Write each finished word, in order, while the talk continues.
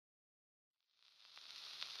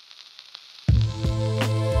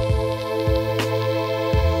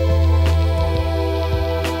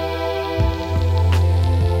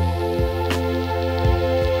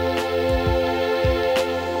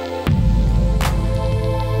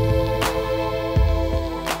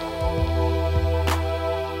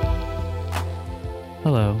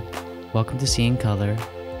Hello, welcome to Seeing Color,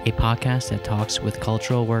 a podcast that talks with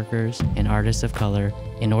cultural workers and artists of color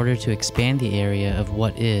in order to expand the area of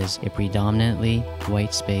what is a predominantly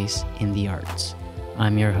white space in the arts.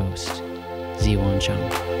 I'm your host, Ziwon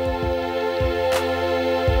Chung.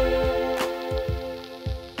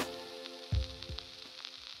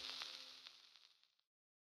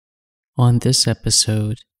 On this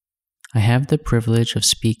episode, I have the privilege of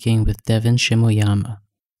speaking with Devin Shimoyama,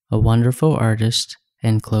 a wonderful artist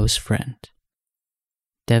and close friend.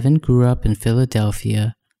 Devin grew up in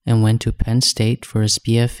Philadelphia and went to Penn State for his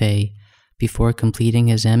BFA before completing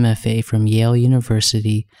his MFA from Yale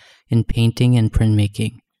University in painting and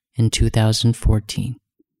printmaking in 2014.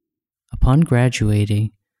 Upon graduating,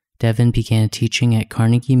 Devin began teaching at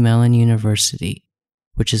Carnegie Mellon University,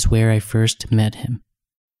 which is where I first met him.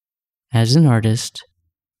 As an artist,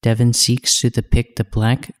 Devin seeks to depict the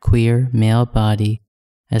Black queer male body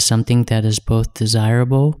as something that is both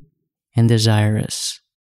desirable and desirous.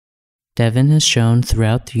 Devin has shown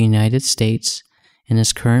throughout the United States and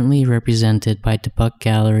is currently represented by the Buck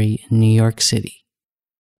Gallery in New York City.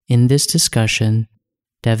 In this discussion,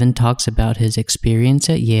 Devin talks about his experience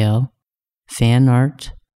at Yale, fan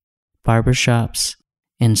art, barbershops,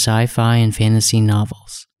 and sci-fi and fantasy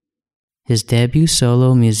novels. His debut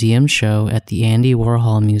solo museum show at the Andy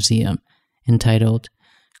Warhol Museum, entitled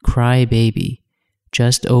Cry Baby,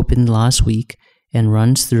 just opened last week and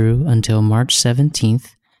runs through until March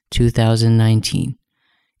 17th, 2019.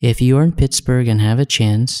 If you are in Pittsburgh and have a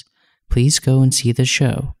chance, please go and see the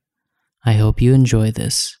show. I hope you enjoy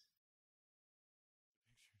this.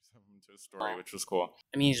 Story, which was cool.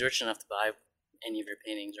 I mean, he's rich enough to buy any of your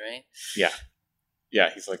paintings, right? Yeah,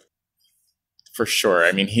 he's like, for sure.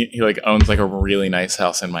 I mean, he like owns like a really nice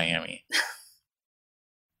house in Miami.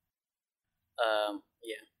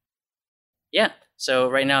 Yeah. So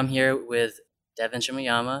right now I'm here with Devin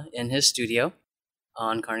Shimoyama in his studio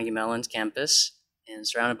on Carnegie Mellon's campus and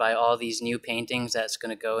surrounded by all these new paintings that's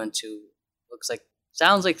going to go into,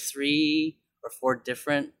 sounds like 3 or 4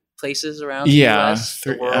 different places around the US,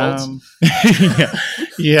 the world.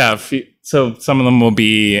 Yeah. So some of them will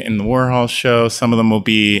be in the Warhol show. Some of them will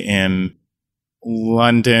be in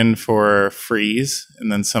London for Frieze.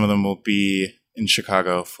 And then some of them will be in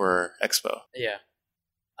Chicago for Expo. Yeah.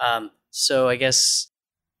 So I guess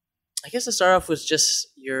to start off with just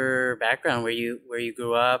your background, where you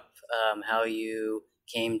grew up, how you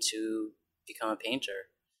came to become a painter.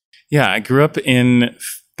 Yeah, I grew up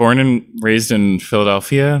born and raised in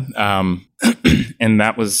Philadelphia, and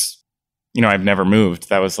that was, I've never moved.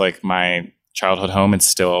 That was like my childhood home. It's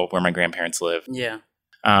still where my grandparents live. Yeah.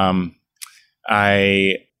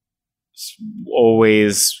 I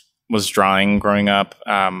always was drawing growing up.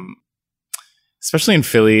 Especially in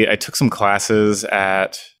Philly, I took some classes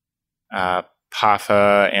at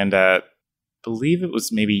PAFA and at, I believe it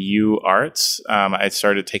was maybe U Arts. I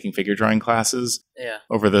started taking figure drawing classes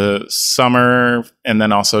over the summer, and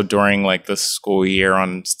then also during like the school year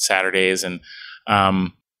on Saturdays, and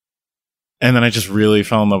then I just really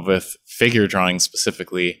fell in love with figure drawing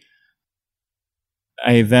specifically.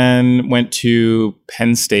 I then went to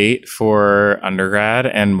Penn State for undergrad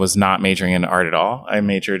and was not majoring in art at all. I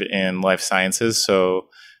majored in life sciences. So,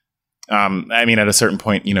 at a certain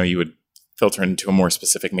point, you would filter into a more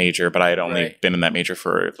specific major, but I had only been in that major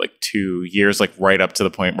for like 2 years, like right up to the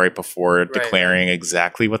point right before declaring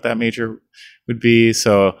exactly what that major would be.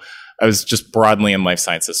 So I was just broadly in life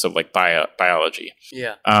sciences. So like biology.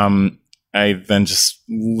 Yeah. I then just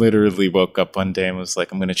literally woke up one day and was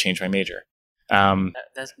like, I'm going to change my major. That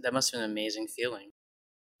must have been an amazing feeling.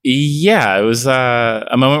 Yeah, it was a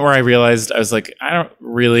moment where I realized I was like, I don't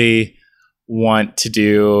really want to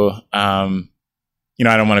do, I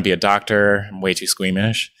don't want to be a doctor. I'm way too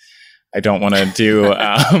squeamish. I don't want to do,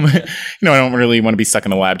 I don't really want to be stuck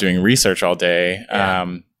in the lab doing research all day. Yeah.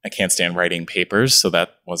 I can't stand writing papers, so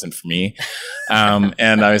that wasn't for me.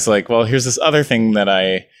 And I was like, well, here's this other thing that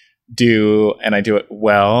I do, and I do it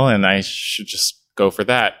well, and I should just go for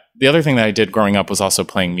that. The other thing that I did growing up was also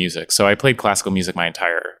playing music. So I played classical music my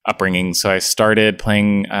entire upbringing. So I started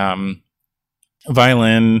playing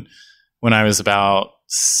violin when I was about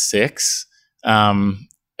 6. And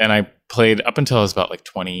I played up until I was about like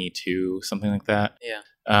 22, something like that.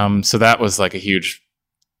 Yeah. So that was like a huge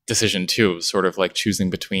decision too. It was sort of like choosing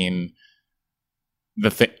between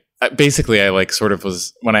the thing. Basically, I like sort of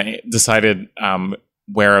was, when I decided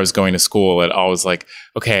where I was going to school, it always like,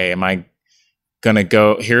 okay, am I going to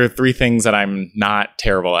go, here are 3 things that I'm not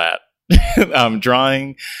terrible at.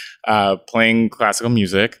 Drawing, playing classical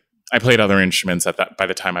music. I played other instruments by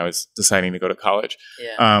the time I was deciding to go to college.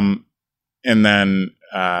 Yeah. And then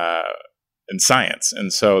science.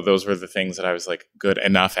 And so those were the things that I was like good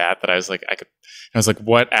enough at that I was like,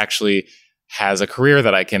 what actually has a career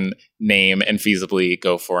that I can name and feasibly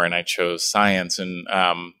go for? And I chose science. And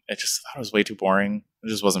I just thought it was way too boring. It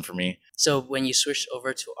just wasn't for me. So when you switched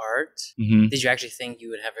over to art, Mm-hmm. did you actually think you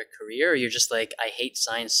would have a career, or you're just like, I hate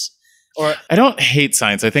science? Or I don't hate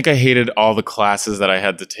science. I think I hated all the classes that I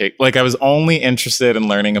had to take. Like I was only interested in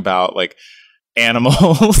learning about like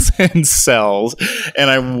animals and cells, and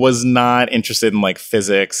I was not interested in like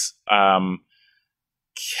physics,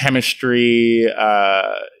 chemistry,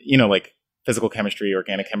 like physical chemistry,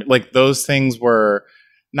 organic chemistry. Like those things were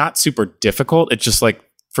not super difficult. It just like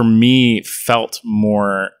for me felt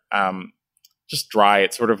more just dry.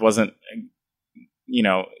 It sort of wasn't,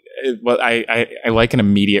 I like an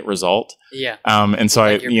immediate result. Yeah. And so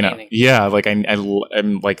like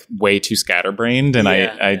I'm like way too scatterbrained, and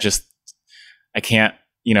I can't,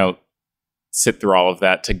 sit through all of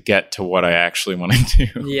that to get to what I actually want to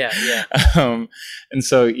do. Yeah. And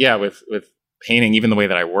so, with painting, even the way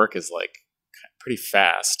that I work is like pretty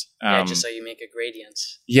fast. Just so you make a gradient.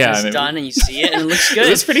 Yeah. It's done and you see it and it looks good. It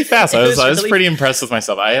was pretty fast. I was pretty impressed with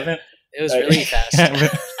myself. It was really fast.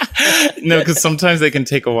 No, because sometimes they can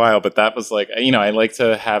take a while, but that was like, I like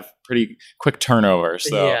to have pretty quick turnover.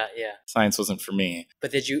 So yeah. science wasn't for me.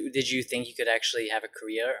 But did you think you could actually have a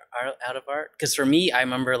career out of art? Because for me, I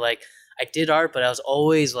remember like I did art, but I was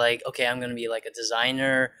always like, okay, I'm going to be like a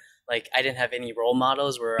designer. Like I didn't have any role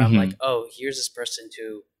models where I'm like, oh, here's this person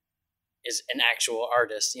who is an actual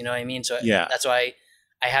artist. You know what I mean? So that's why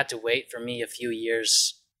I had to wait for me a few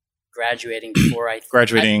years graduating before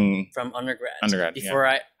from undergrad before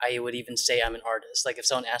I would even say I'm an artist. Like if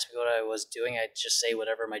someone asked me what I was doing, I'd just say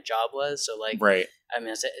whatever my job was. So like I'm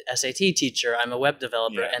an SAT teacher, I'm a web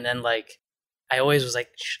developer, and then like I always was like,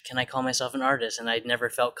 can I call myself an artist? And I'd never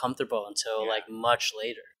felt comfortable until like much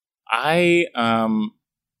later.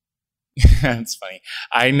 It's funny.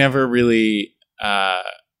 I never really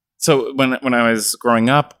so when I was growing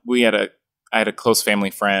up, I had a close family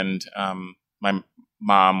friend, my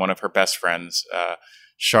mom, one of her best friends,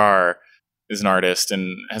 Shar, is an artist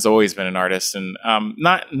and has always been an artist, and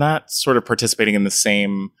not sort of participating in the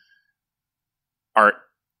same art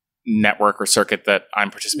network or circuit that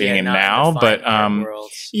I'm participating in now, but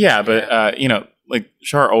like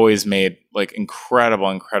Shar always made like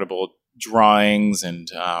incredible drawings and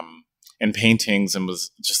paintings, and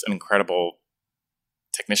was just an incredible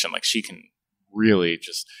technician. Like she can really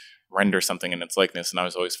just render something in its likeness, and I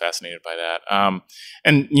was always fascinated by that.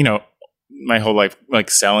 And my whole life, like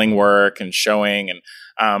selling work and showing, and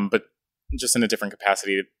but just in a different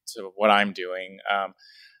capacity to what I'm doing.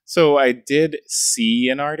 So I did see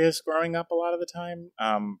an artist growing up a lot of the time,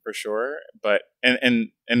 for sure. But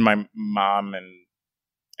and my mom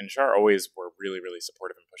and Shar always were really, really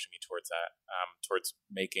supportive and pushing me towards that, towards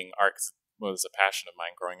making art, 'cause it was a passion of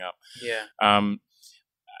mine growing up. Yeah.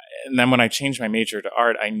 And then when I changed my major to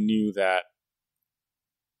art, I knew that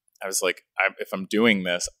I was like, if I'm doing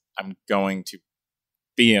this, I'm going to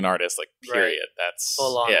be an artist, like, period. Right. That's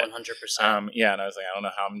full on 100%. And I was like, I don't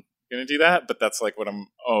know how I'm going to do that, but that's like what I'm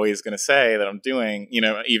always going to say that I'm doing,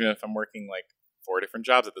 even if I'm working like 4 different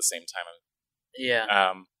jobs at the same time.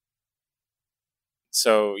 Yeah.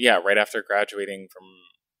 So yeah, right after graduating from,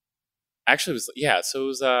 actually it was I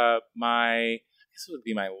guess it would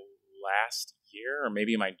be my last year or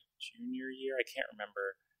maybe my junior year. I can't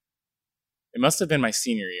remember. It must have been my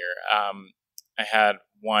senior year. I had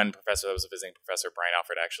one professor that was a visiting professor, Brian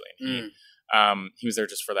Alfred, actually, and he was there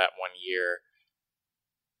just for that 1 year.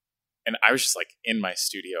 And I was just like in my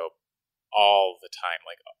studio all the time,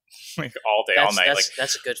 like all day, all night.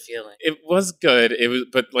 That's a good feeling. It was good. It was,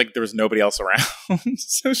 but like there was nobody else around,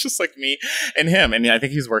 so it's just like me and him. And I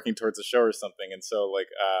think he was working towards a show or something. And so like,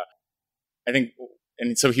 I think,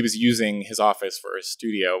 and so he was using his office for a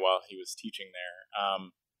studio while he was teaching there.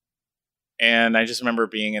 And I just remember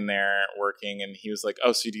being in there working, and he was like,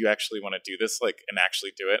 "Oh, so do you actually want to do this, like, and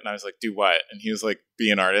actually do it?" And I was like, "Do what?" And he was like, "Be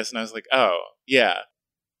an artist." And I was like, "Oh, yeah,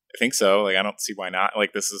 I think so. Like, I don't see why not.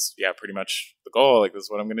 Like, this is, pretty much the goal. Like, this is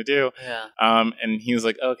what I'm going to do." Yeah. And he was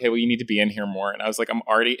like, "Okay, well, you need to be in here more." And I was like, I'm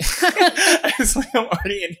already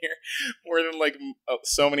in here more than like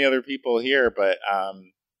so many other people here. But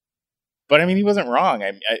I mean, he wasn't wrong.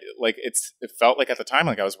 I like, it felt like at the time,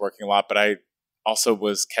 like I was working a lot, but I also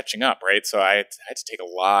was catching up. Right. So I had to take a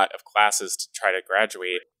lot of classes to try to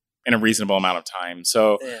graduate in a reasonable amount of time.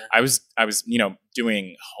 So I was,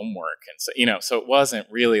 doing homework, and so it wasn't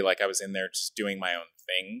really like I was in there just doing my own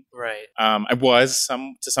thing. Right. I was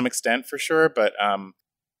to some extent for sure, but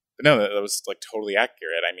no, that was like totally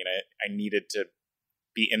accurate. I mean, I needed to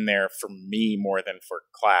be in there for me more than for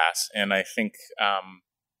class. And I think, I don't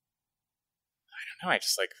know, I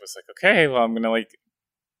just like was like, okay, well, I'm going to like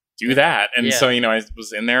do that. And so, you know, I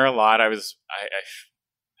was in there a lot. I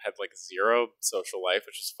had like zero social life,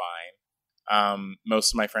 which is fine.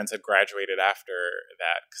 Most of my friends had graduated after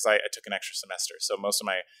that because I took an extra semester. So most of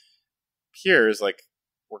my peers like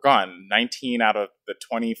were gone. 19 out of the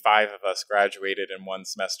 25 of us graduated in one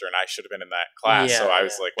semester, and I should have been in that class. So I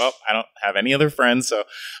was like, well, I don't have any other friends, so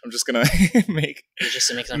I'm just gonna make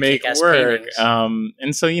work.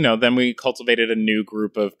 And so, you know, then we cultivated a new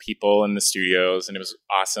group of people in the studios, and it was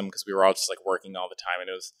awesome because we were all just like working all the time, and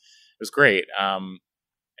it was great.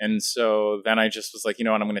 And so then I just was like, you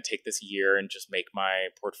know what, I'm going to take this year and just make my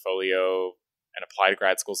portfolio and apply to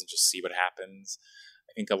grad schools and just see what happens.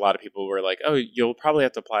 I think a lot of people were like, oh, you'll probably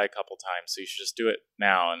have to apply a couple times, so you should just do it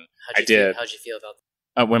now. And I did. How'd you feel about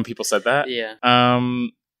that? When people said that? Yeah.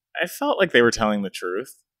 I felt like they were telling the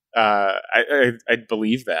truth. I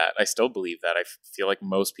believe that. I still believe that. I feel like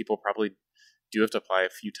most people probably do have to apply a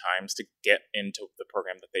few times to get into the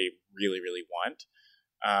program that they really, really want.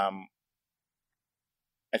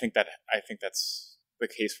 I think that's the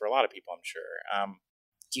case for a lot of people, I'm sure.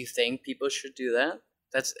 Do you think people should do that?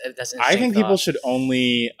 That's an interesting I think thought. people should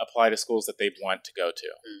only apply to schools that they want to go to.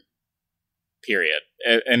 Period.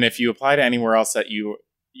 And if you apply to anywhere else that you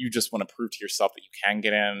just want to prove to yourself that you can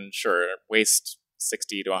get in, sure, waste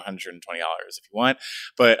 $60 to $120 if you want.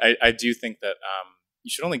 But I do think that you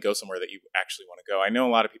should only go somewhere that you actually want to go. I know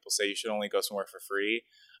a lot of people say you should only go somewhere for free.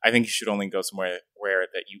 I think you should only go somewhere where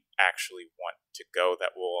that you actually want to go,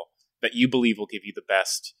 that you believe will give you the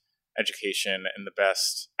best education and the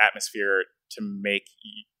best atmosphere to make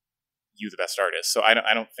you the best artist. So I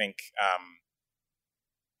don't think,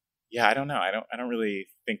 I don't know. I don't really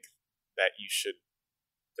think that you should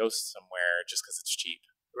go somewhere just because it's cheap.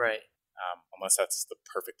 Right. Unless that's the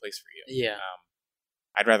perfect place for you. Yeah.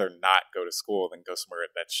 I'd rather not go to school than go somewhere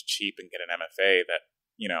that's cheap and get an MFA that,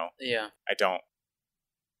 you know, I don't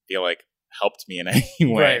feel like helped me in any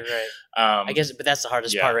way. Right. I guess, but that's the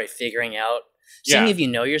hardest part, right? Figuring out, seeing if you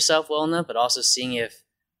know yourself well enough, but also seeing if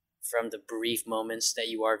from the brief moments that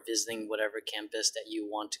you are visiting whatever campus that you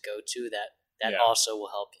want to go to, that also will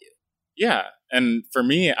help you. Yeah. And for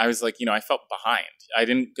me, I was like, you know, I felt behind. I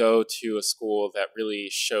didn't go to a school that really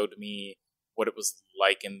showed me what it was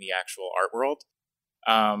like in the actual art world.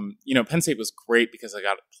 You know, Penn State was great because I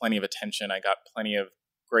got plenty of attention. I got plenty of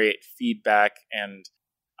great feedback and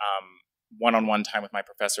one-on-one time with my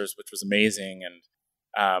professors, which was amazing. And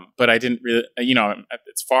but I didn't really, you know,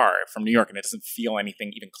 it's far from New York, and it doesn't feel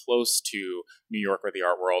anything even close to New York or the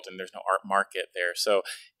art world, and there's no art market there. So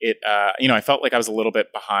it, you know, I felt like I was a little bit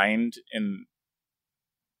behind in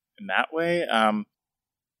that way.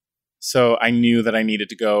 So I knew that I needed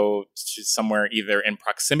to go to somewhere either in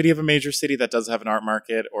proximity of a major city that does have an art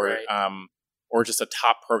market, or just a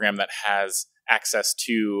top program that has access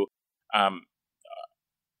to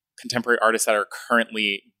contemporary artists that are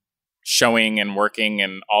currently showing and working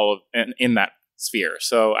and all of in that sphere.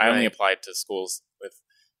 So I only applied to schools with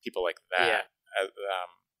people like that.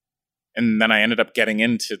 And then I ended up getting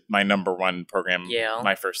into my number one program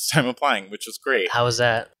my first time applying, which was great. How was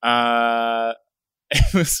that?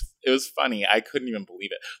 It was funny. I couldn't even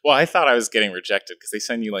believe it. Well, I thought I was getting rejected because they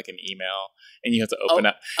send you like an email and you have to open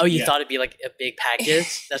up. Oh, you thought it'd be like a big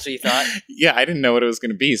package? That's what you thought? Yeah, I didn't know what it was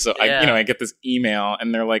going to be. So I get this email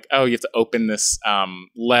and they're like, oh, you have to open this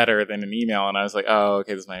letter, then an email. And I was like, oh,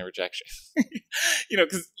 okay, this is my rejection. You know,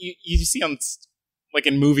 because you see on like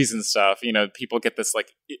in movies and stuff, you know, people get this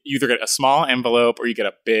like, you either get a small envelope or you get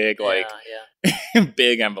a big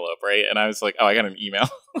big envelope, right? And I was like, oh, I got an email.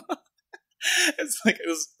 It's like, it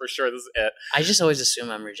was for sure, this is it. I just always assume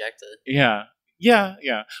I'm rejected. Yeah.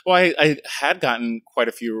 Well, I had gotten quite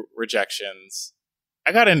a few rejections.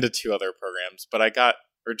 I got into 2 other programs, but I got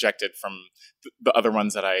rejected from the other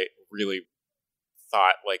ones that I really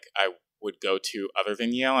thought like I would go to other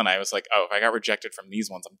than Yale. And I was like, oh, if I got rejected from these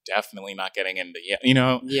ones, I'm definitely not getting into Yale, you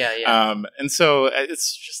know? Yeah. And so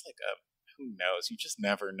it's just like who knows? You just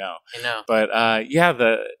never know. I know. But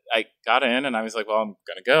I got in and I was like, well, I'm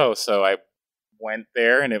going to go. So I went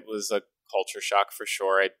there and it was a culture shock for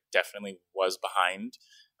sure. I definitely was behind.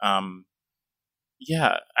 I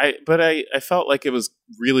felt like it was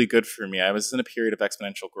really good for me. I was in a period of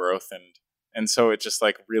exponential growth and so it just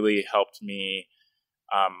like really helped me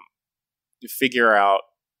figure out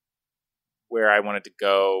where I wanted to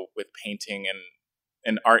go with painting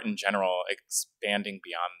and art in general, expanding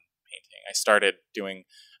beyond painting. I started doing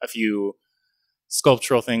a few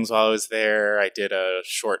sculptural things while I was there. I did a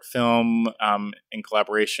short film in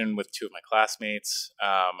collaboration with two of my classmates.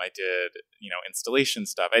 I did, installation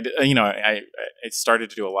stuff. I started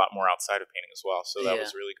to do a lot more outside of painting as well. So that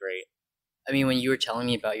was really great. I mean, when you were telling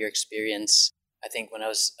me about your experience, I think when I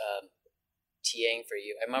was TAing for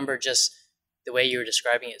you, I remember just the way you were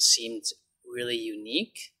describing it seemed really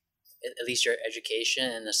unique, at least your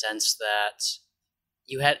education, in the sense that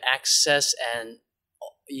you had access, and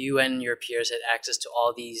you and your peers had access to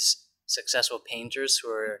all these successful painters who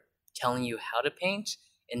are telling you how to paint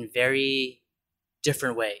in very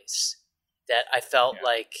different ways. That I felt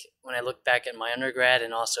like when I look back at my undergrad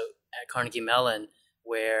and also at Carnegie Mellon,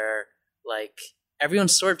 where like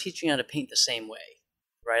everyone's sort of teaching you how to paint the same way,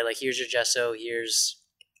 right? Like here's your gesso, here's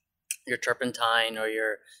your turpentine or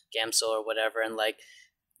your Gamsol or whatever, and like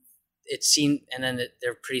it seemed, and then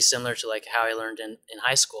they're pretty similar to like how I learned in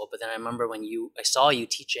high school. But then I remember when I saw you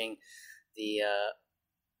teaching the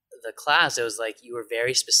class, it was like you were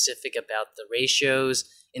very specific about the ratios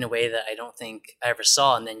in a way that I don't think I ever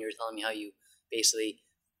saw. And then you were telling me how you basically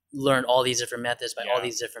learned all these different methods by all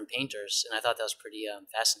these different painters, and I thought that was pretty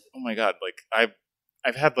fascinating. Oh my god! Like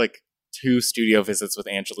I've had like 2 studio visits with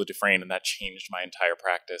Angela Dufresne, and that changed my entire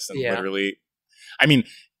practice. And literally, I mean,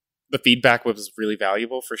 the feedback was really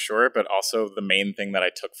valuable for sure, but also the main thing that I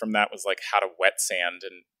took from that was like how to wet sand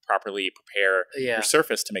and properly prepare your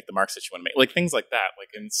surface to make the marks that you want to make, like things like that. Like,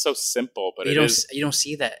 and it's so simple, but you don't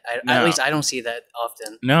see that. At least I don't see that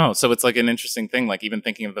often. No, so it's like an interesting thing. Like even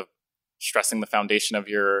thinking of stressing the foundation of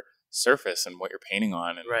your surface and what you're painting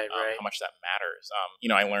on, and how much that matters.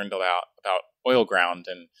 I learned about oil ground,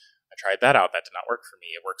 and I tried that out. That did not work for me.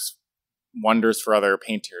 It works wonders for other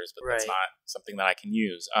painters, but that's not something that I can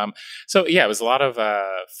use. So it was a lot of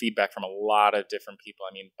feedback from a lot of different people.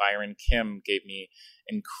 I mean, Byron Kim gave me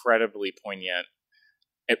incredibly poignant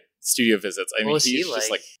studio visits. I mean, he's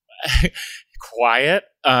just like quiet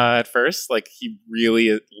at first. Like he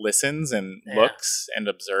really listens and looks and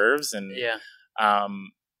observes and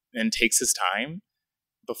takes his time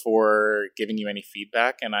before giving you any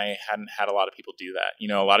feedback. And I hadn't had a lot of people do that.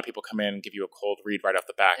 A lot of people come in and give you a cold read right off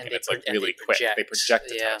the back, and it's like really quick. They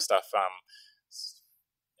project a ton of stuff.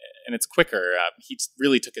 And it's quicker. He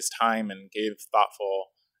really took his time and gave thoughtful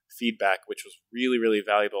feedback, which was really, really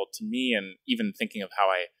valuable to me. And even thinking of how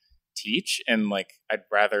I teach, and like, I'd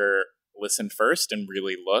rather listen first and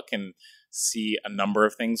really look and see a number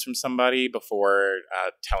of things from somebody before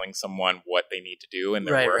telling someone what they need to do in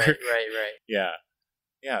their work. Right.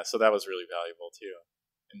 Yeah, so that was really valuable too,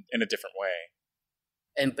 in a different way.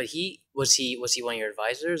 But was he one of your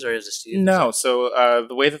advisors, or is a student? No, so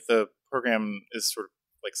the way that the program is sort of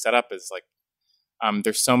like set up is like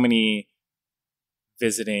there's so many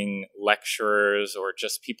visiting lecturers or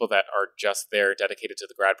just people that are just there dedicated to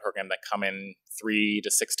the grad program that come in 3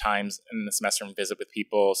 to 6 times in the semester and visit with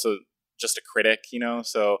people. So just a critic,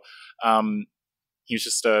 So he was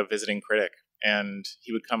just a visiting critic, and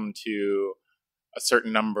he would come to a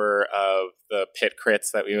certain number of the pit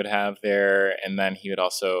crits that we would have there, and then he would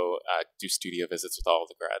also do studio visits with all of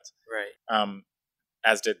the grads. Right.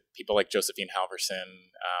 As did people like Josephine Halverson.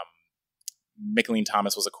 Micheline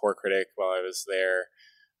Thomas was a core critic while I was there.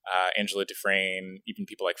 Angela Dufresne, even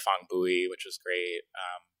people like Fang Bui, which was great.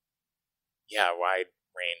 Wide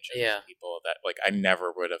range of people that like I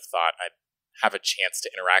never would have thought I'd have a chance to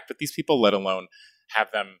interact with these people, let alone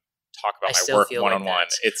have them talk about my work one-on-one.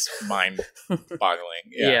 It's mind-boggling.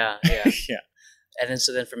 Yeah. And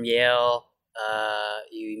then from Yale,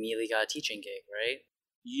 you immediately got a teaching gig, right?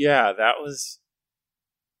 Yeah, that was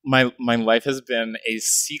my life has been a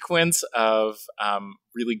sequence of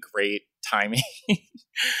really great timing,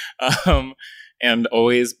 and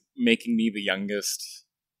always making me the youngest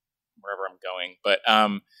wherever I'm going. But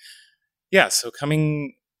so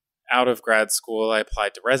coming out of grad school, I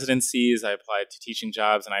applied to residencies, I applied to teaching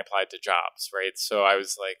jobs, and I applied to jobs, right? So I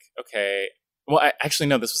was like, okay. Well,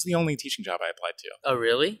 no, this was the only teaching job I applied to. Oh,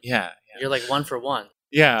 really? Yeah. You're like 1 for 1.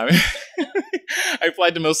 Yeah. I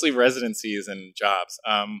applied to mostly residencies and jobs.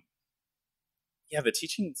 The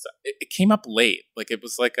teaching, it came up late. Like, it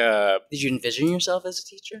was like Did you envision yourself as a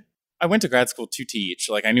teacher? I went to grad school to teach.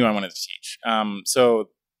 Like, I knew I wanted to teach.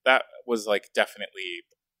 So that was like definitely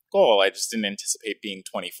goal. I just didn't anticipate being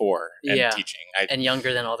 24 and teaching. And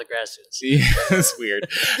younger than all the grad students. Yeah, it's weird.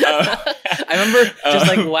 I remember just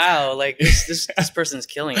like, wow, like this person's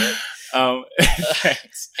killing it.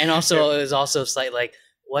 Thanks. And also, it was also slight like,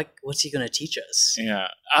 what's he going to teach us? Yeah.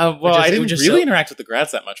 I didn't really interact with the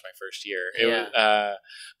grads that much my first year.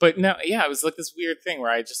 But no, it was like this weird thing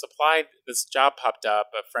where I just applied. This job popped up.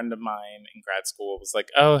 A friend of mine in grad school was like,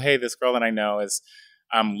 "Oh, hey, this girl that I know is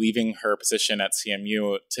leaving her position at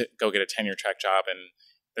CMU to go get a tenure track job. And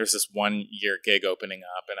there's this 1-year gig opening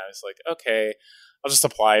up. And I was like, okay, I'll just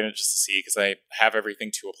apply just to see, because I have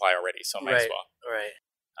everything to apply already. So I might as well. Right.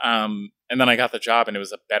 And then I got the job, and it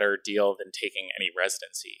was a better deal than taking any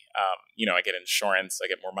residency. I get insurance, I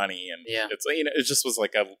get more money, and it's it just was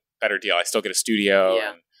like a better deal. I still get a studio.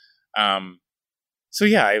 Yeah. And, so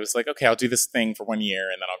yeah, I was like, okay, I'll do this thing for 1 year,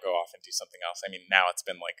 and then I'll go off and do something else. I mean, now it's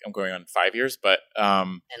been like I'm going on 5 years, but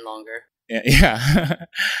and longer. Yeah.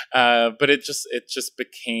 But it just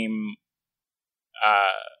became.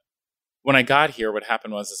 When I got here, what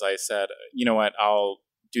happened was I said, you know what, I'll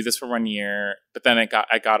do this for 1 year, but then I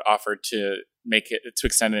got offered to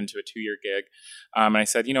extend it into a 2-year gig. And I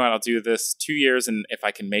said, you know what, I'll do this 2 years. And if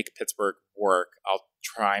I can make Pittsburgh work, I'll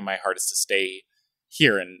try my hardest to stay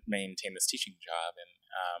here and maintain this teaching job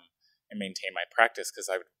and maintain my practice. 'Cause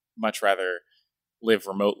I would much rather live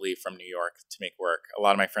remotely from New York to make work. A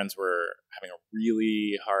lot of my friends were having a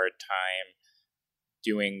really hard time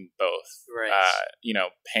doing both, right.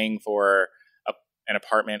 Paying for an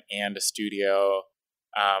apartment and a studio,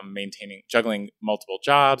 juggling multiple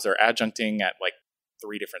jobs or adjuncting at like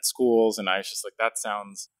 3 different schools. And I was just like, that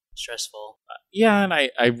sounds stressful. Yeah. And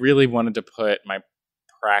I really wanted to put my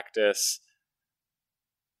practice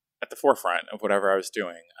at the forefront of whatever I was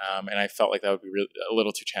doing. And I felt like that would be a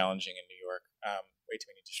little too challenging in New York. Way too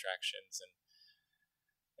many distractions.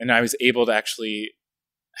 And I was able to actually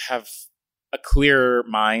have a clear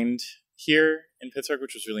mind here in Pittsburgh,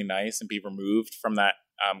 which was really nice, and be removed from that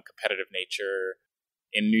competitive nature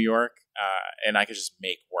in New York. And I could just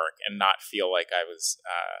make work and not feel like I was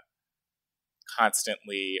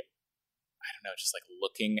constantly, I don't know, just like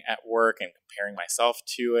looking at work and comparing myself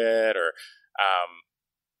to it, or I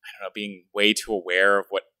don't know, being way too aware of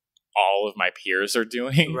what all of my peers are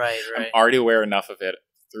doing. Right. I'm already aware enough of it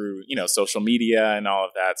through, social media and all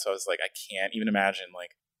of that. So I was like, I can't even imagine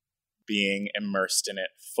like being immersed in it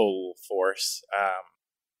full force.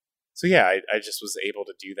 So yeah, I just was able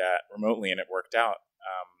to do that remotely, and it worked out.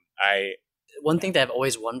 One thing that I've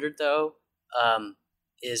always wondered though,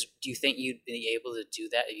 is do you think you'd be able to do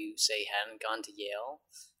that if you say hadn't gone to Yale?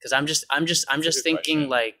 Because I'm just thinking question.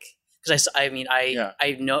 Like, because I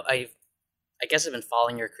guess I've been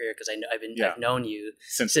following your career because I've known you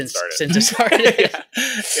since it started.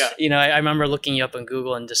 Yeah. I remember looking you up on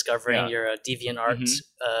Google and discovering your DeviantArt.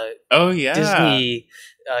 Disney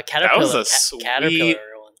Caterpillar. That was a sweet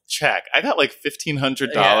Caterpillar one. Check. I got like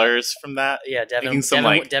 $1,500 from that. Yeah, Devin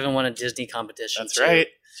won a Disney competition. That's right.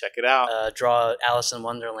 Check it out. Draw Alice in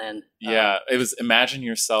Wonderland. It was Imagine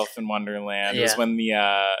Yourself in Wonderland. It was when the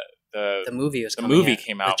movie was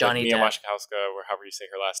came out with Johnny Mia Wasikowska, or however you say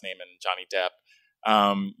her last name, and Johnny Depp.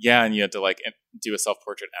 And you had to like do a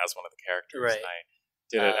self-portrait as one of the characters. Right. And I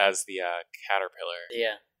did it as the caterpillar.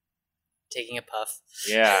 Yeah. Taking a puff.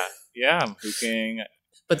 Yeah. I'm hooking.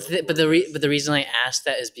 But the reason I asked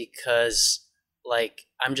that is because like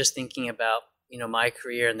I'm just thinking about my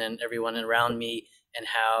career and then everyone around me, and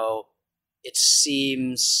how it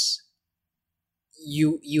seems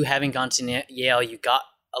you having gone to Yale, you got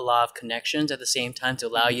a lot of connections at the same time to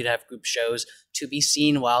allow you to have group shows to be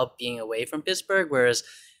seen while being away from Pittsburgh. Whereas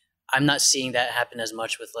I'm not seeing that happen as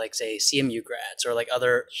much with like, say, CMU grads or like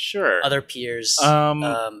other peers.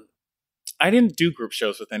 I didn't do group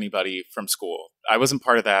shows with anybody from school. I wasn't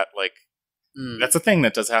part of that. Like, that's a thing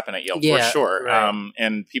that does happen at Yale for sure. Right.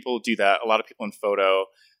 And people do that. A lot of people in photo,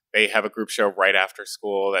 they have a group show right after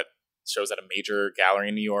school that shows at a major gallery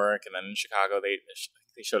in New York. And then in Chicago, they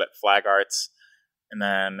showed at Flag Arts. And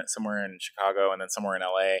then somewhere in Chicago, and then somewhere in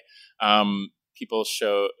LA, people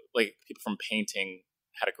from painting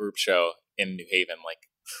had a group show in New Haven, like,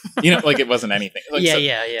 like it wasn't anything. Like,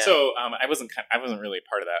 yeah. So I wasn't really a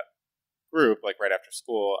part of that group. Like right after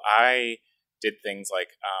school, I did things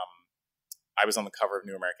like I was on the cover of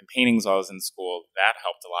New American Paintings while I was in school. That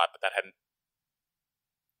helped a lot, but that had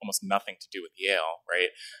almost nothing to do with Yale, right?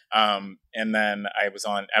 And then I was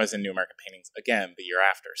in New American Paintings again the year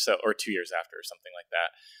after, or 2 years after, or something like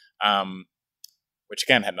that, which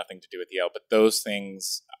again had nothing to do with Yale. But those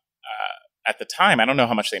things at the time, I don't know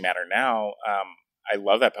how much they matter now. I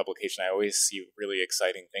love that publication. I always see really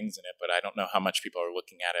exciting things in it, but I don't know how much people are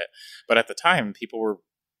looking at it. But at the time, people were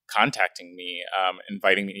contacting me,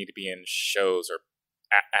 inviting me to be in shows, or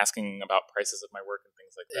asking about prices of my work and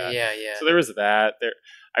things like that. Yeah. So there was that.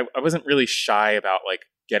 I wasn't really shy about like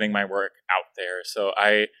getting my work out there. So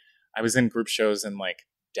I was in group shows in like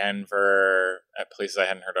Denver, at places I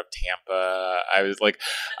hadn't heard of, Tampa. I was like,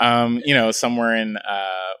 somewhere in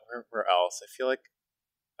where else? I feel like,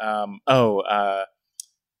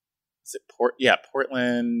 is it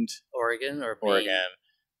Portland, Oregon, or Oregon?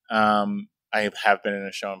 I have been in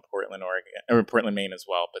a show in Portland, Oregon, or Portland, Maine as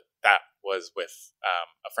well, but that was with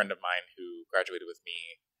a friend of mine who graduated with me,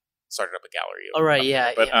 started up a gallery. Oh, right,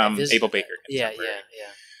 yeah. But yeah, Abel Baker. Yeah.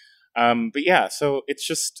 But yeah, so it's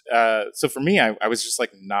just, so for me, I was just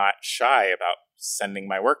like not shy about sending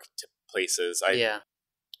my work to places. I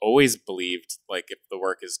always believed like if the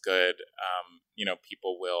work is good,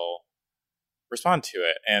 people will respond to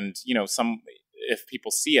it. And, if people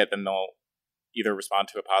see it, then they'll either respond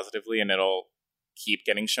to it positively and it'll keep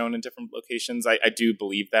getting shown in different locations. I do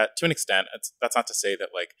believe that to an extent. That's not to say that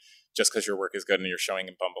like just because your work is good and you're showing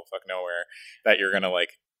in bumblefuck nowhere that you're going to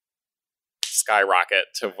like skyrocket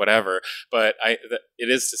to whatever. But it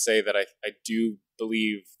is to say that I do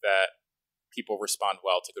believe that people respond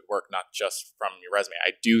well to good work, not just from your resume.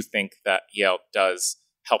 I do think that Yale does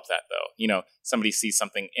help that though. Somebody sees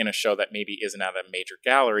something in a show that maybe isn't at a major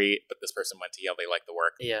gallery, but this person went to Yale, they like the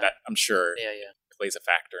work. Yeah. That I'm sure plays a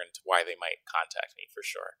factor into why they might contact me for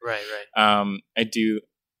sure. Right.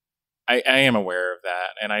 I am aware of that,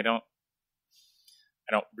 and I don't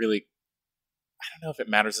know if it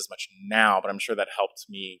matters as much now, but I'm sure that helped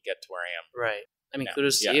me get to where I am. Right. I mean, now.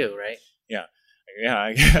 kudos to you, right? Yeah. Yeah,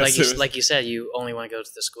 I guess. Like you said, you only want to go to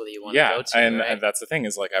the school that you want to go to. And that's the thing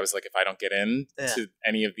is like I was like, if I don't get in to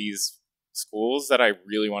any of these schools that I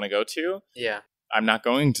really want to go to, I'm not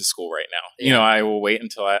going to school right now. Yeah. I will wait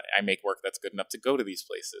until I make work that's good enough to go to these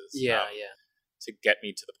places. To get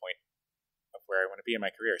me to the point of where I want to be in my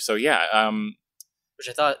career. So which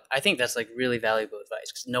I think that's like really valuable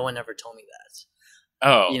advice because no one ever told me that.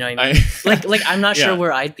 Oh, you know what I mean? like I'm not sure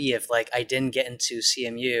where I'd be if like I didn't get into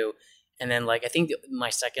CMU. And then, like, I think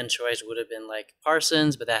my second choice would have been, like,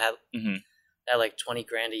 Parsons, but that had like,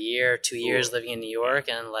 $20,000 a year, 2 years living in New York.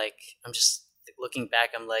 And, like, I'm just looking back,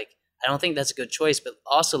 I'm like, I don't think that's a good choice. But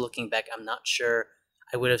also looking back, I'm not sure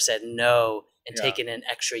I would have said no and taken an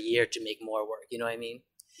extra year to make more work. You know what I mean?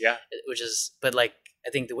 Yeah. But, like,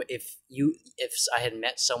 I think if I had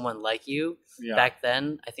met someone like you back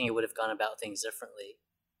then, I think it would have gone about things differently.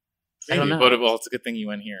 Maybe, I don't know. But well, it's a good thing you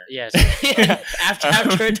went here. Yes.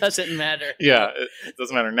 After it doesn't matter. Yeah, it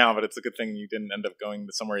doesn't matter now, but it's a good thing you didn't end up going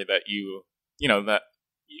to somewhere that you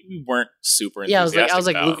weren't super enthusiastic I was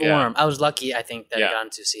like about. lukewarm. I was lucky, I think, that I got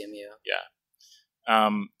into CMU.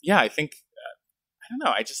 I think, I don't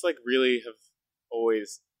know, I just like really have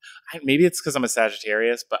always, maybe it's because I'm a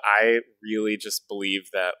Sagittarius, but I really just believe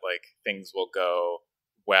that like things will go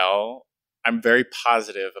well. I'm very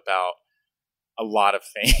positive about a lot of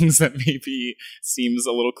things that maybe seems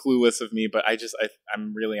a little clueless of me, but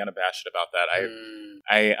I'm really unabashed about that.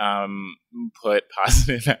 I put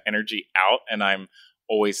positive energy out, and I'm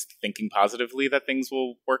always thinking positively that things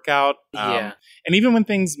will work out. And even when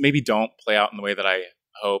things maybe don't play out in the way that I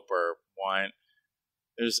hope or want,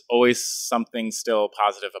 there's always something still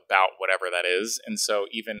positive about whatever that is. And so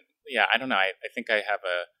even, I don't know. I think I have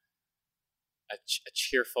a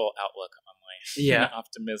cheerful outlook on life,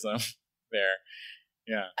 optimism there.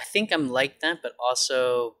 Yeah. I think I'm like that, but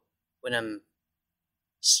also when I'm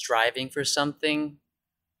striving for something,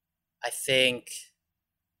 I think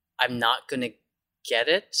I'm not going to get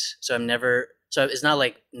it. So it's not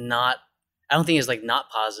like I don't think it's like not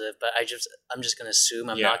positive, but I'm just going to assume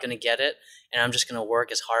I'm not going to get it. And I'm just going to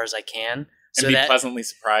work as hard as I can. So and be pleasantly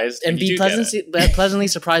surprised. And be pleasantly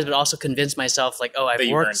surprised, but also convince myself like, oh, I've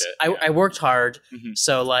worked. I worked hard. Mm-hmm.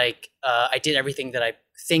 So like, I did everything that I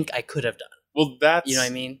think I could have done. Well, that's, you know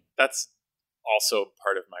what I mean? That's also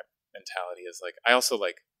part of my mentality is like, I also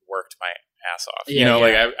like worked my ass off.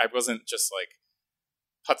 Like I wasn't just like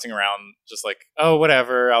putzing around just like, oh,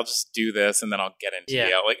 whatever, I'll just do this and then I'll get into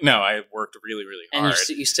Yale. Like, no, I worked really, really hard.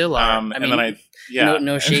 And you still are. And then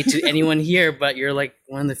no shade to anyone here, but you're like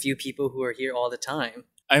one of the few people who are here all the time.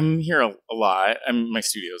 I'm here a lot. My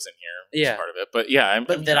studio's in here. Which is part of it. But I'm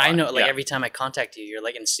I know, like every time I contact you, you're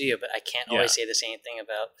like in studio, but I can't always say the same thing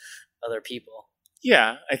about other people.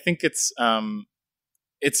 Yeah, I think it's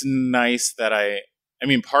nice that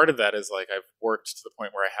part of that is like I've worked to the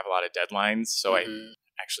point where I have a lot of deadlines, so I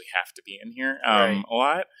actually have to be in here a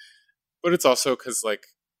lot. But it's also because like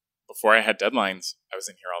before I had deadlines, I was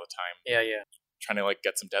in here all the time. Yeah. Trying to like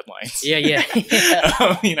get some deadlines. Yeah.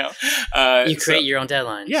 You create your own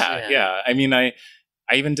deadlines. Yeah. I mean, I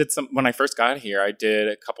even did some when I first got here. I did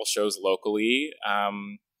a couple shows locally.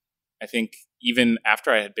 I think even after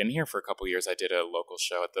I had been here for a couple of years, I did a local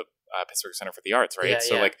show at the Pittsburgh Center for the Arts, right?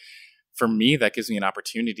 Like for me, that gives me an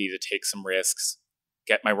opportunity to take some risks,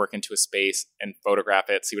 get my work into a space and photograph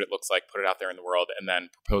it, see what it looks like, put it out there in the world, and then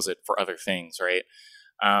propose it for other things, right?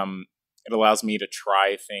 It allows me to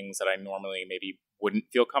try things that I normally maybe wouldn't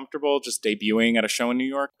feel comfortable just debuting at a show in New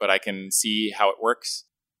York, but I can see how it works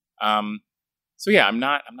So yeah, I'm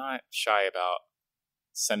not shy about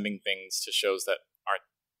sending things to shows that aren't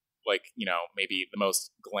like, maybe the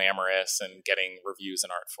most glamorous and getting reviews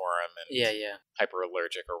in Art Forum and hyper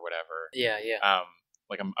allergic or whatever.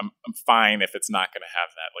 Like I'm fine if it's not going to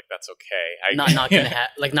have that. Like that's okay.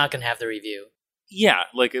 Not gonna have the review. Yeah,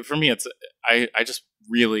 like for me, it's I just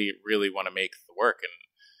really want to make the work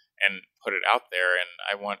and put it out there, and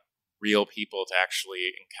I want real people to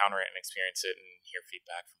actually encounter it and experience it and hear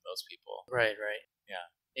feedback from those people. Right.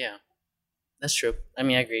 Yeah, that's true. I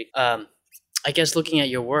mean, I agree. I guess looking at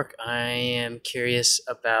your work, I am curious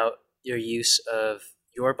about your use of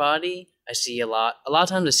your body. I see a lot of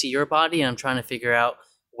times I see your body, and I'm trying to figure out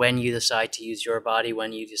when you decide to use your body,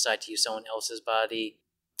 when you decide to use someone else's body.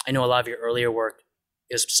 I know a lot of your earlier work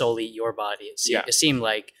is solely your body. It seemed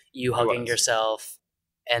like you hugging yourself.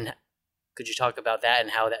 And could you talk about that and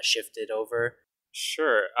how that shifted over?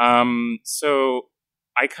 Sure. So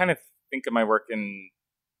I kind of think of my work in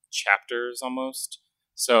chapters almost.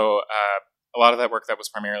 So a lot of that work that was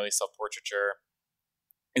primarily self-portraiture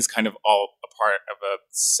is kind of all a part of a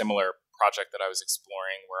similar project that I was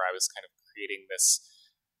exploring, where I was kind of creating this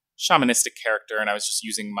shamanistic character, and I was just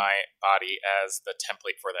using my body as the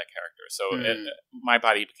template for that character. So my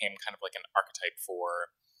body became kind of like an archetype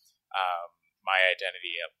for my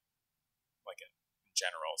identity, like in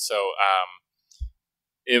general. So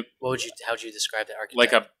how'd you describe that archetype?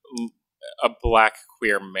 Like a black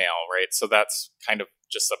queer male, right? So that's kind of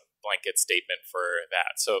just a blanket statement for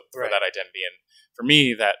that. So for that identity, and for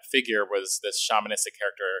me, that figure was this shamanistic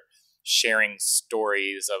character sharing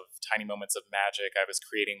stories of tiny moments of magic. I was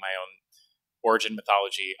creating my own origin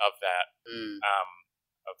mythology of that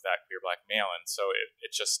queer black male, and so it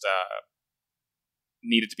just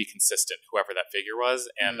needed to be consistent, whoever that figure was.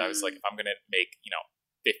 And I was like, if I'm gonna make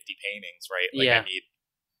 50 paintings, right? Like I need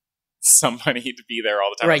somebody to be there all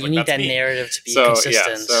the time. Right, you need that narrative to be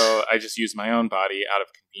consistent. So I just used my own body out of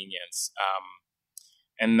convenience.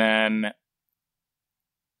 And then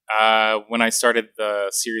when I started the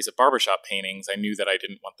series of barbershop paintings, I knew that I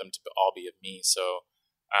didn't want them to all be of me. So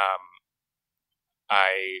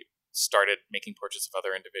I started making portraits of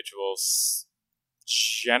other individuals.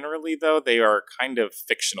 Generally, though, they are kind of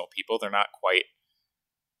fictional people. They're not quite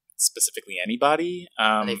specifically anybody.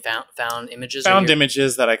 They found images?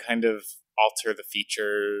 Images that I kind of alter the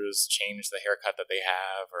features, change the haircut that they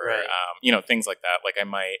have, or things like that. Like I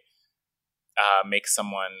might make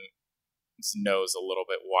someone's nose a little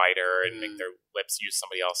bit wider and make their lips use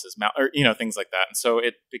somebody else's mouth, or things like that. And so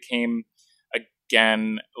it became,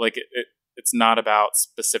 again, like it's not about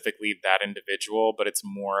specifically that individual, but it's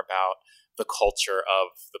more about the culture of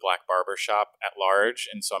the Black barbershop at large.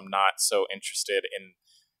 And so I'm not so interested in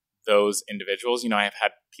those individuals. I have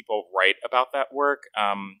had people write about that work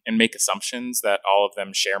and make assumptions that all of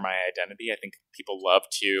them share my identity. I think people love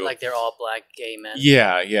to... Like they're all Black gay men.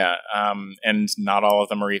 Yeah. And not all of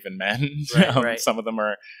them are even men. Right. Some of them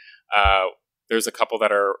are... there's a couple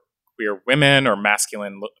that are queer women or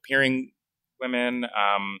masculine-appearing women.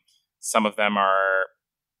 Some of them are...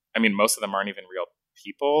 I mean, most of them aren't even real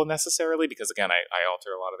people necessarily, because, again, I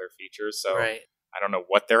alter a lot of their features. So I don't know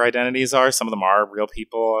what their identities are. Some of them are real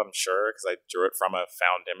people, I'm sure, because I drew it from a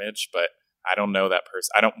found image, but I don't know that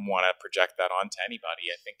person. I don't want to project that onto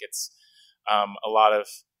anybody. I think it's a lot of,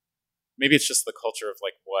 maybe it's just the culture of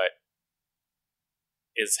like what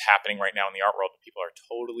is happening right now in the art world. People are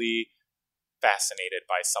totally fascinated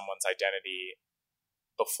by someone's identity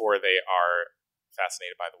before they are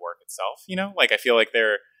fascinated by the work itself. Like I feel like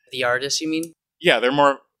they're... The artist, you mean? Yeah, they're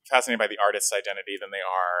more fascinated by the artist's identity than they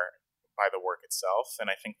are by the work itself. And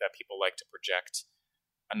I think that people like to project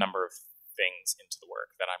a number of things into the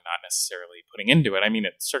work that I'm not necessarily putting into it. I mean,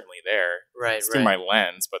 it's certainly there. It's through my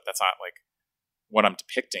lens, but that's not like what I'm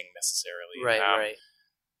depicting necessarily. Right.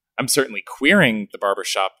 I'm certainly queering the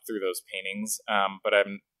barbershop through those paintings, but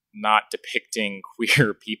I'm not depicting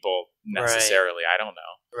queer people necessarily. I don't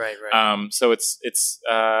know. Right. So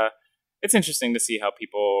it's interesting to see how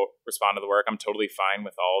people respond to the work. I'm totally fine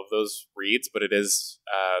with all of those reads, but it is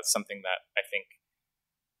something that I think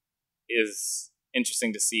is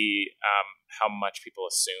interesting to see how much people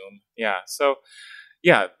assume. Yeah. So,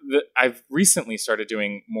 I've recently started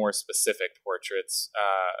doing more specific portraits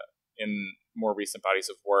in more recent bodies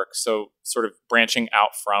of work. So sort of branching out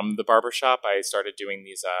from the barbershop, I started doing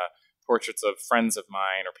these portraits of friends of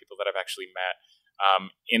mine or people that I've actually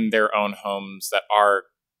met in their own homes that are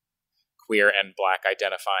queer and Black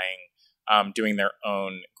identifying, doing their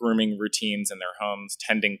own grooming routines in their homes,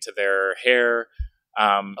 tending to their hair.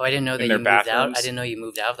 I didn't know that you moved out. I didn't know you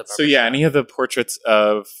moved out of the barbershop. So any of the portraits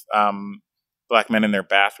of Black men in their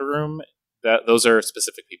bathroom, those are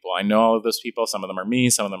specific people. I know all of those people. Some of them are me.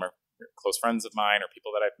 Some of them are close friends of mine or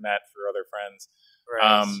people that I've met through other friends.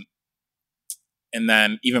 Right. And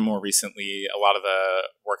then even more recently, a lot of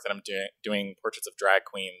the work that I'm doing portraits of drag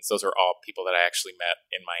queens, those are all people that I actually met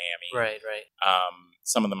in Miami. Right.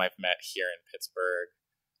 Some of them I've met here in Pittsburgh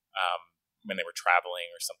when they were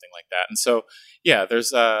traveling or something like that. And so, yeah,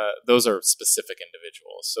 there's those are specific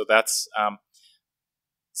individuals. So that's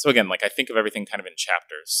so again, like I think of everything kind of in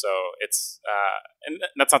chapters. So it's and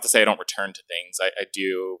that's not to say I don't return to things. I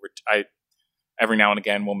do. I every now and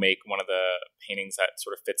again will make one of the paintings that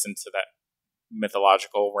sort of fits into that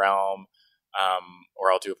mythological realm, or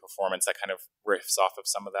I'll do a performance that kind of riffs off of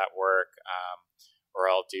some of that work, or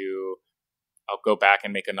I'll go back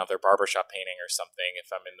and make another barbershop painting or something if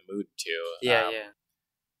I'm in the mood to.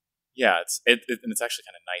 Yeah. And it's actually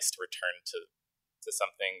kind of nice to return to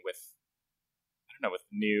something with, I don't know, with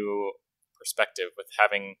new perspective, with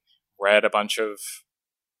having read a bunch of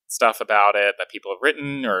stuff about it that people have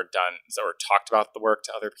written or done or talked about the work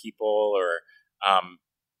to other people, or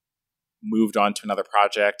moved on to another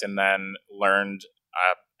project and then learned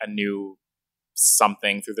a new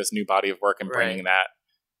something through this new body of work and bringing that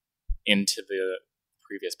into the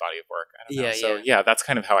previous body of work. I don't know. So that's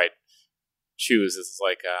kind of how I choose. Is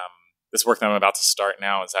like this work that I'm about to start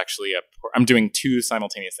now is actually I'm doing two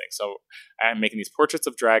simultaneous things. So I'm making these portraits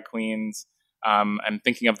of drag queens. I'm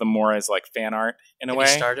thinking of them more as like fan art in a way.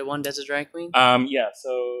 Have you started one as a drag queen? Yeah.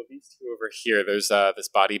 So these two over here, there's this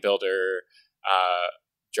bodybuilder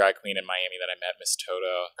drag queen in Miami that I met, Miss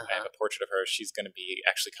Toto. I have a portrait of her. She's going to be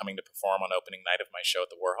actually coming to perform on opening night of my show at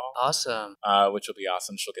the Warhol. Awesome. Which will be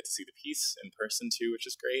awesome. She'll get to see the piece in person too, which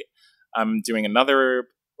is great. I'm doing another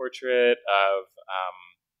portrait of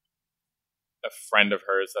a friend of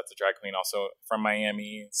hers that's a drag queen also from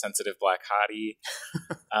Miami, Sensitive Black Hottie.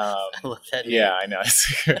 I love that name. Yeah, I know.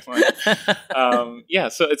 It's a good one. Yeah,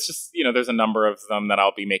 so it's just, there's a number of them that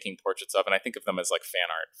I'll be making portraits of, and I think of them as like fan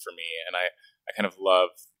art for me. And I kind of love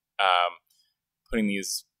putting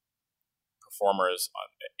these performers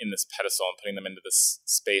in this pedestal and putting them into this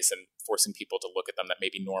space and forcing people to look at them that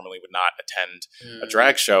maybe normally would not attend a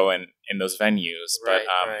drag show in those venues. Right,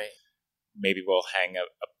 but maybe we'll hang a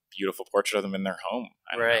beautiful portrait of them in their home.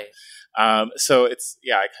 I don't know. So it's,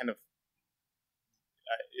 I kind of,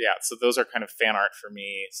 so those are kind of fan art for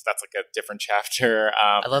me. So that's like a different chapter.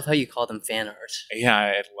 I love how you call them fan art.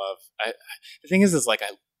 Yeah, the thing is like,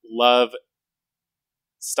 I love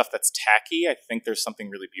stuff that's tacky. I think there's something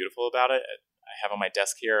really beautiful about it. I have on my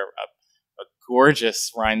desk here a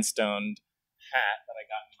gorgeous rhinestoned hat that I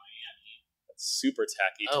got in Miami. That's super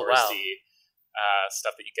tacky, touristy.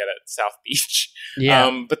 Stuff that you get at South Beach.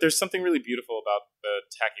 Yeah. But there's something really beautiful about the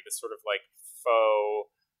tacky, this sort of like faux,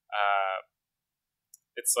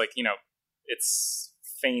 it's like, it's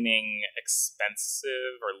feigning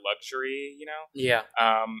expensive or luxury, Yeah.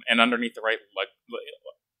 And underneath the right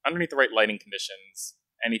lighting conditions,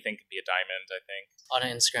 anything can be a diamond, I think. On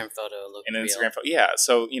an Instagram photo, look an Instagram photo, yeah.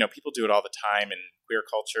 So, people do it all the time in queer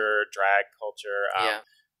culture, drag culture,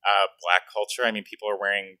 black culture. I mean, people are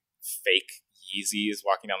wearing fake Yeezys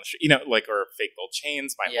walking down the street, or fake gold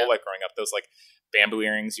chains. My whole life growing up, those like bamboo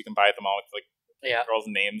earrings, you can buy them all with like girls'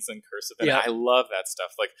 names in cursive. And I love that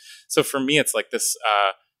stuff. Like, so for me, it's like this,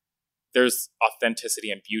 there's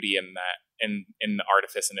authenticity and beauty in that, in the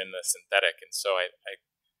artifice and in the synthetic. And so I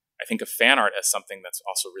think of fan art as something that's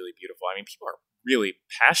also really beautiful. I mean, people are really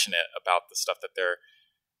passionate about the stuff that they're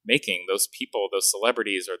making. Those people, those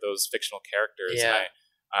celebrities, or those fictional characters. Yeah.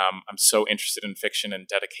 And I'm so interested in fiction and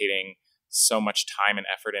dedicating so much time and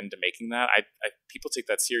effort into making that. People take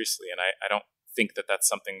that seriously, and I don't think that that's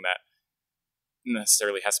something that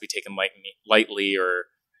necessarily has to be taken lightly or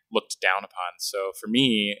looked down upon. So for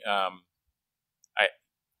me, I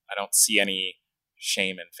don't see any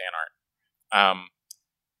shame in fan art.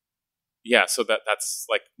 So that's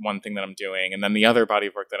like one thing that I'm doing, and then the other body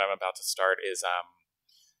of work that I'm about to start is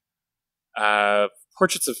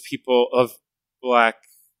portraits of people, of Black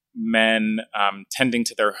men tending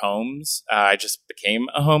to their homes. I just became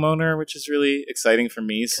a homeowner, which is really exciting for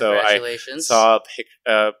me. So I saw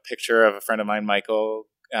a picture of a friend of mine, Michael,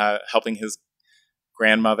 helping his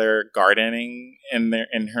grandmother gardening in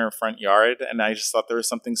her front yard, and I just thought there was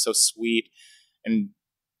something so sweet and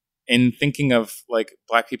in thinking of like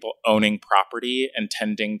Black people owning property and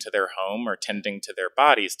tending to their home or tending to their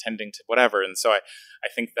bodies, tending to whatever. And so I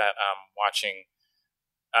think that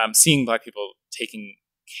seeing Black people taking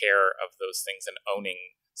care of those things and owning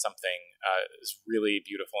something is really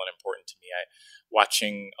beautiful and important to me.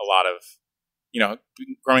 Watching a lot of,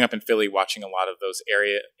 growing up in Philly, watching a lot of those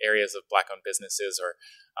areas of Black-owned businesses or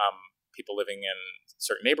people living in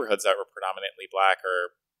certain neighborhoods that were predominantly Black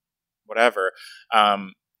or whatever,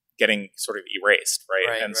 getting sort of erased,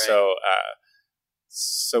 right? And so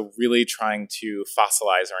really trying to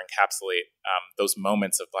fossilize or encapsulate those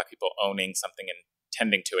moments of Black people owning something and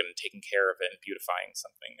tending to it and taking care of it and beautifying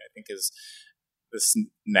something, I think is this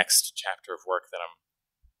next chapter of work that I'm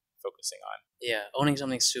focusing on. Yeah, owning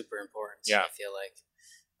something's super important. Yeah. I feel like,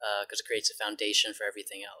 because it creates a foundation for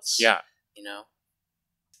everything else. Yeah. You know?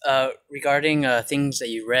 Regarding things that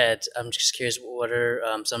you read, I'm just curious, what are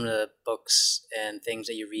some of the books and things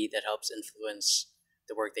that you read that helps influence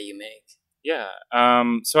the work that you make? Yeah.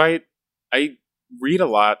 So I read a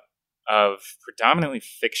lot of predominantly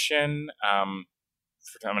fiction,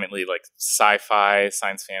 predominantly like sci-fi,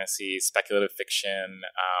 science fantasy, speculative fiction,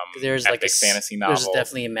 There's epic like fantasy novels. There's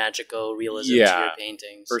definitely a magical realism to your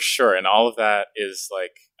paintings. For sure. And all of that is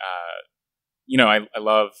like, I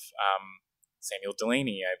love Samuel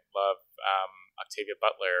Delany. I love Octavia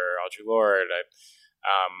Butler, Audre Lorde.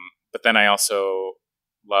 But then I also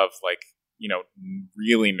love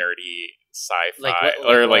really nerdy sci-fi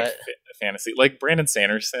fantasy, like Brandon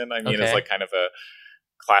Sanderson. I mean, is like kind of a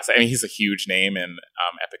classic. I mean, he's a huge name in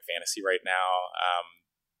epic fantasy right now.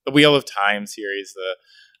 The Wheel of Time series.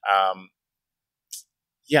 I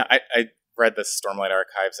read the Stormlight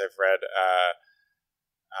Archives. I've read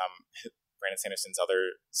Brandon Sanderson's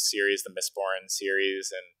other series, the Mistborn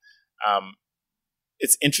series, and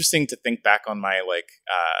it's interesting to think back on my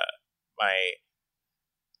my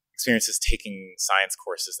experiences taking science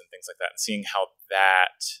courses and things like that, and seeing how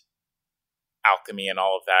that alchemy and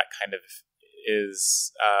all of that kind of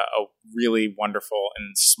is a really wonderful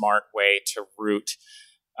and smart way to root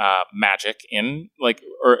magic in,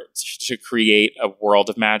 or to create a world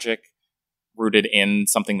of magic rooted in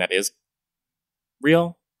something that is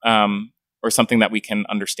real, or something that we can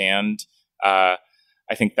understand. I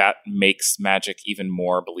think that makes magic even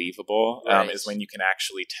more believable, is when you can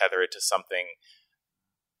actually tether it to something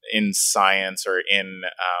in science or in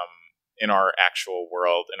our actual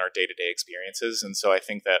world, in our day-to-day experiences. And so I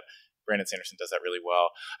think that Brandon Sanderson does that really well.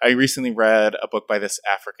 I recently read a book by this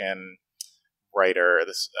African writer.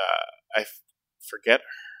 I forget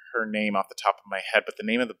her name off the top of my head, but the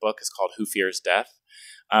name of the book is called Who Fears Death?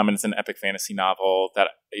 And it's an epic fantasy novel that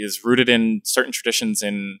is rooted in certain traditions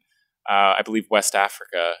in, I believe, West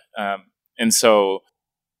Africa. And so,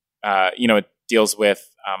 it deals with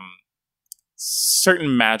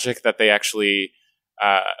certain magic that they actually,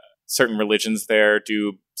 certain religions there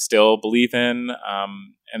do still believe in.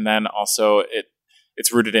 And then also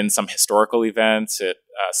it's rooted in some historical events. It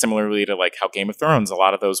similarly to like how Game of Thrones, a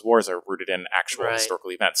lot of those wars are rooted in actual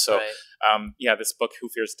historical events. So, this book, Who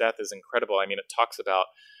Fears Death, is incredible. I mean, it talks about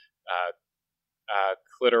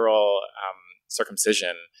clitoral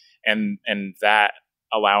circumcision and that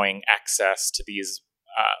allowing access to these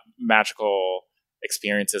magical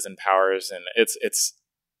experiences and powers, and it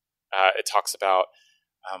talks about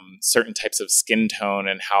certain types of skin tone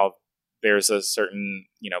and how there's a certain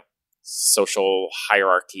social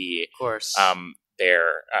hierarchy, of course,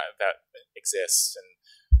 there that exists, and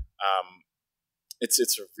it's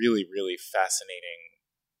a really, really fascinating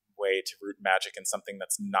way to root magic in something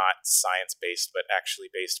that's not science based, but actually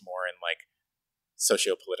based more in like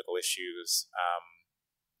socio-political issues.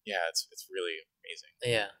 It's really amazing.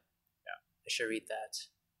 Yeah. I should read that.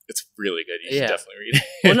 It's really good. You should definitely read it.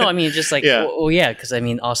 Well, no, I mean, just like, because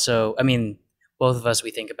both of us, we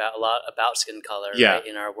think about a lot about skin color, right,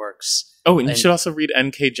 in our works. Oh, and you should also read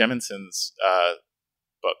N.K. Jemisin's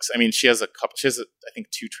books. I mean, she has I think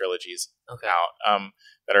 2 trilogies out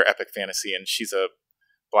that are epic fantasy, and she's a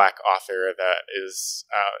Black author that is,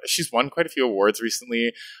 she's won quite a few awards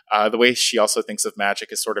recently. The way she also thinks of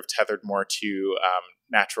magic is sort of tethered more to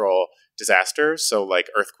natural disasters, so like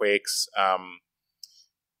earthquakes.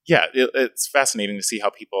 It's fascinating to see how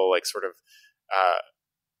people like sort of,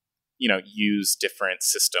 use different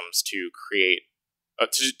systems to create,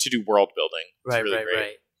 to do world building. It's really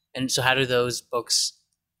great. And so how do you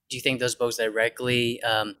think those books directly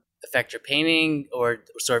affect your painting, or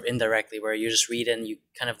sort of indirectly, where you just read and you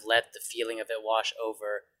kind of let the feeling of it wash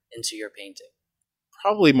over into your painting?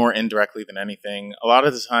 Probably more indirectly than anything. A lot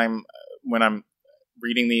of the time when I'm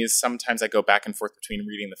reading these, sometimes I go back and forth between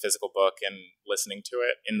reading the physical book and listening to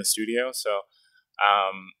it in the studio. So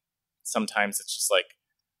sometimes it's just like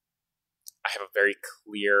I have a very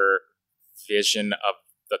clear vision of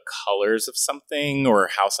the colors of something or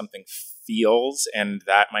how something feels, and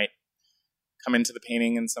that might come into the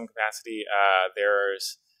painting in some capacity.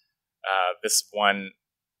 There's this one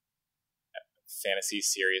fantasy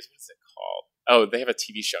series. What's it called? Oh, they have a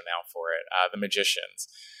TV show now for it. The Magicians.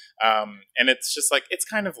 And it's just like, it's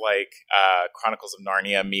kind of like Chronicles of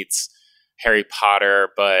Narnia meets Harry Potter,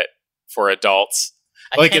 but for adults.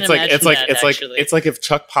 Like it's like if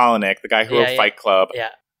Chuck Palahniuk, the guy who wrote Fight Club,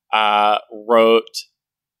 wrote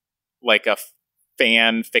like a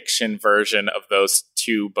fan fiction version of those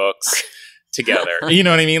two books together. You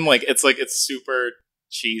know what I mean? Like it's super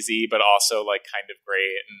cheesy, but also like kind of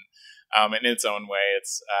great, and in its own way,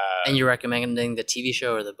 it's. And you're recommending the TV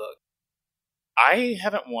show or the book? I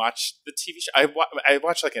haven't watched the TV show. I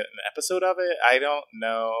watched like an episode of it. I don't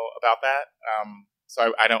know about that,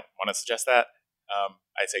 so I don't want to suggest that.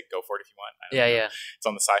 I'd say go for it if you want. Yeah. It's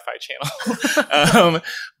on the Sci-Fi Channel,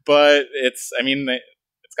 but it's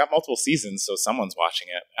got multiple seasons, so someone's watching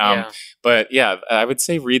it. But yeah, I would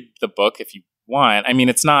say read the book if you want. I mean,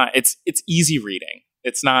 it's easy reading.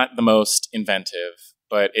 It's not the most inventive,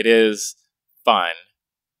 but it is fun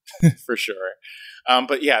for sure.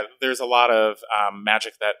 But yeah, there's a lot of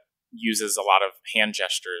magic that uses a lot of hand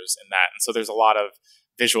gestures in that. And so there's a lot of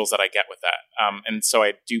visuals that I get with that. And so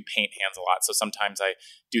I do paint hands a lot. So sometimes I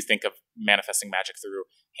do think of manifesting magic through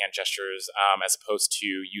hand gestures as opposed to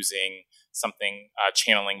using something,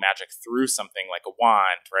 channeling magic through something like a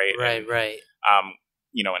wand, right? Right.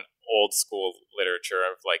 In old school literature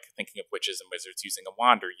of like thinking of witches and wizards using a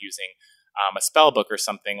wand or using a spell book or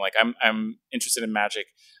something. Like I'm interested in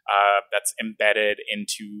magic that's embedded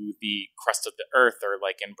into the crust of the earth, or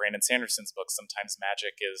like in Brandon Sanderson's book, sometimes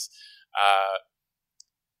magic is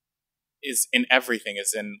in everything,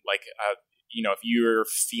 is in like, if you're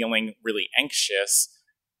feeling really anxious,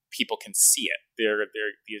 people can see it.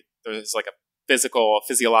 There's like a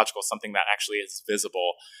physiological something that actually is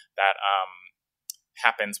visible that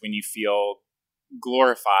happens when you feel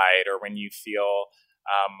glorified or when you feel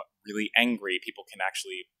really angry. People can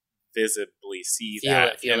actually visibly see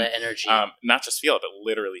feel that energy. Not just feel it, but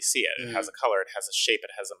literally see it. It has a color, it has a shape,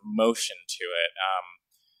 it has a motion to it.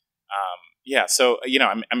 So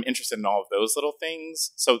I'm interested in all of those little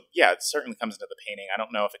things. So yeah, it certainly comes into the painting. I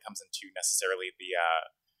don't know if it comes into necessarily the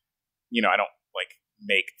I don't like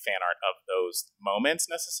make fan art of those moments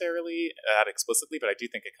necessarily that explicitly, but I do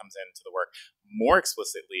think it comes into the work. More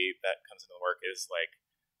explicitly that comes into the work is like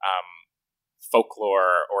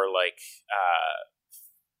folklore or like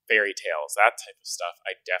fairy tales, that type of stuff.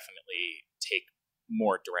 I definitely take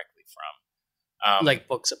more directly from. Like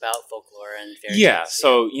books about folklore and fairy tales. Yeah,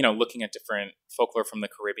 so looking at different folklore from the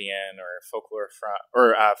Caribbean, or folklore from,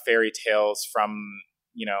 or fairy tales from,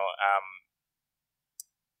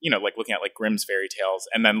 like looking at like Grimm's fairy tales,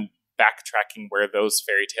 and then backtracking where those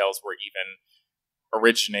fairy tales were even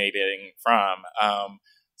originating from.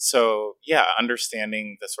 So yeah,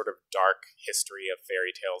 understanding the sort of dark history of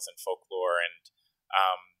fairy tales and folklore,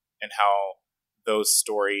 and how those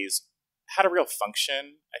stories had a real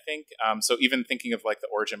function, I think. So even thinking of like the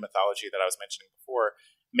origin mythology that I was mentioning before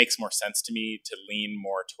makes more sense to me to lean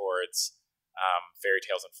more towards fairy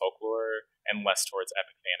tales and folklore and less towards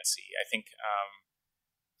epic fantasy. I think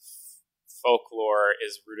folklore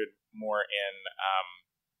is rooted more in,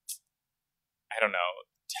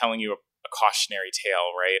 telling you a cautionary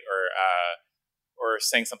tale, right? Or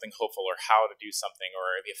saying something hopeful, or how to do something,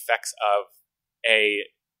 or the effects of a,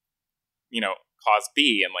 cause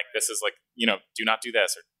B, and like this is like, do not do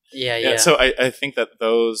this, or so I think that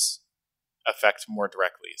those affect more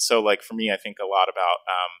directly. So like for me, I think a lot about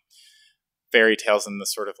fairy tales and the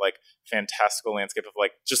sort of like fantastical landscape of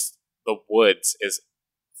like just the woods is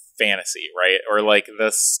fantasy, right? Or like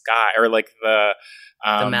the sky, or like the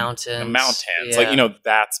mountains. Like,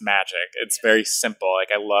 that's magic. It's very simple.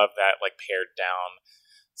 Like I love that like pared down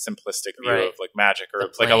simplistic view of like magic, or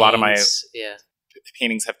like a lot of my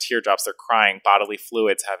paintings have teardrops, they're crying, bodily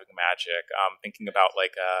fluids having magic. Thinking about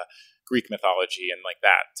like Greek mythology and like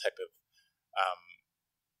that type of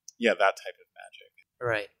magic.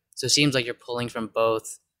 Right. So it seems like you're pulling from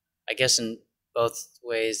both, I guess in both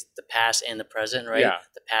ways, the past and the present, right? Yeah.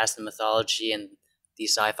 The past, the mythology, and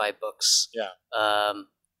these sci-fi books. Yeah.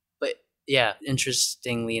 But yeah,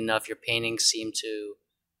 interestingly enough, your paintings seem to,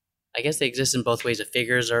 I guess they exist in both ways. The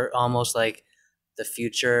figures are almost like the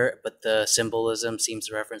future, but the symbolism seems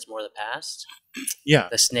to reference more the past. Yeah.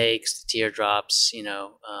 The snakes, the teardrops, Yeah,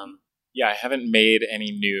 I haven't made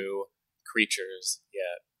any new creatures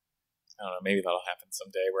yet. I don't know, maybe that'll happen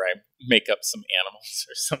someday where I make up some animals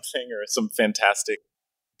or something, or some fantastic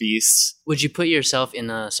beasts. Would you put yourself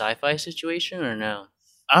in a sci-fi situation or no?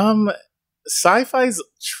 Sci-fi's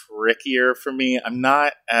trickier for me. I'm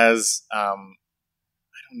not as, I don't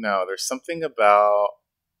know, there's something about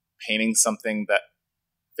painting something that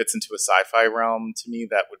fits into a sci-fi realm to me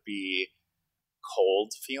that would be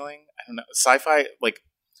cold feeling. I don't know. Sci-fi, like,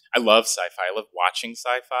 I love sci-fi. I love watching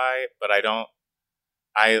sci-fi, but I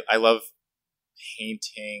love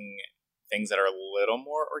painting things that are a little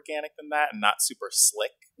more organic than that and not super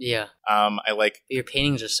slick. Yeah. I like your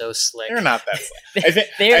paintings are so slick. They're not that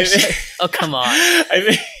slick. Oh, come on.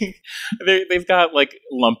 I think they've got like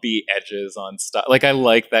lumpy edges on stuff. Like I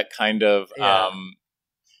like that kind of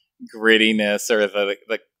grittiness, or the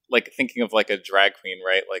like thinking of like a drag queen,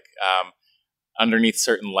 right? Like underneath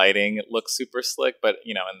certain lighting, it looks super slick, but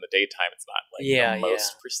in the daytime, it's not like the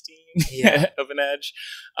most pristine of an edge.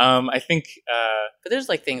 I think, but there's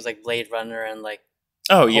like things like Blade Runner and like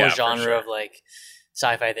whole genre of like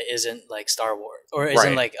sci-fi that isn't like Star Wars or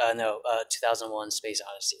isn't like 2001 Space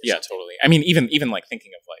Odyssey. Yeah, totally. I mean, even like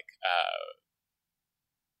thinking of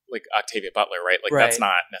like Octavia Butler, right? Like that's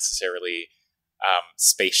not necessarily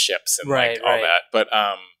spaceships and like all that, but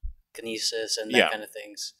kinesis and that kind of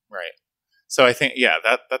things, right? So I think,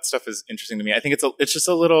 that stuff is interesting to me. I think it's just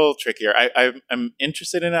a little trickier. I'm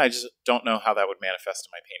interested in it. I just don't know how that would manifest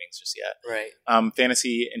in my paintings just yet. Right.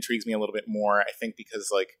 Fantasy intrigues me a little bit more. I think because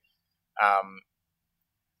like,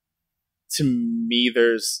 to me,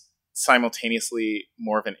 there's simultaneously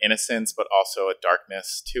more of an innocence, but also a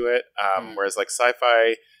darkness to it. Whereas like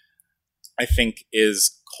sci-fi, I think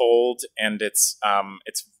is cold, and it's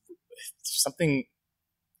something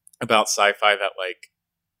about sci-fi that like,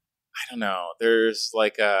 I don't know. There's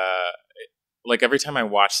like every time I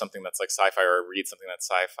watch something that's like sci-fi or read something that's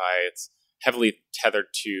sci-fi, it's heavily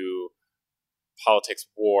tethered to politics,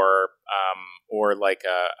 war, or like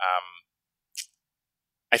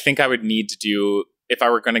I think I would need to do, if I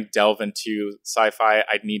were going to delve into sci-fi,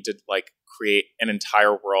 I'd need to like create an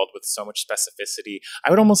entire world with so much specificity. I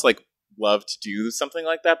would almost like love to do something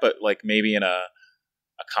like that, but like maybe in a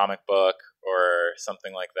comic book or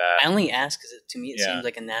something like that. I only ask because to me it seems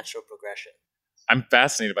like a natural progression. I'm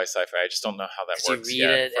fascinated by sci-fi. I just don't know how that works you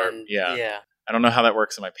read yet. I don't know how that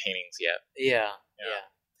works in my paintings yet. Yeah.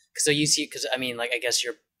 So you see, because I mean, like I guess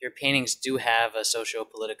your paintings do have a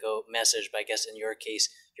socio-political message, but I guess in your case,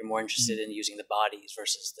 you're more interested in using the bodies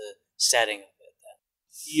versus the setting of it.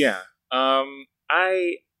 Yeah.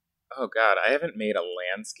 I haven't made a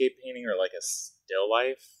landscape painting or like a still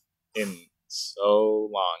life in so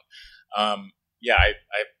long.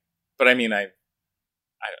 But I mean, I've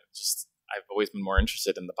always been more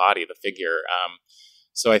interested in the body, the figure.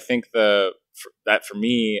 So I think for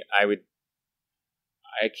me, I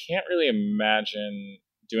can't really imagine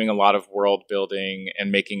doing a lot of world building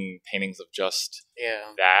and making paintings of just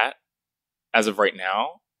that as of right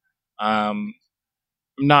now. I'm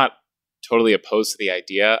not totally opposed to the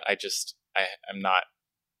idea. I'm not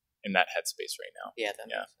in that headspace right now. Yeah, that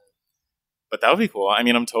makes sense. But that would be cool. I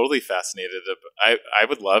mean, I'm totally fascinated. I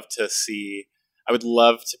would love to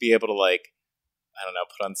be able to like, I don't know,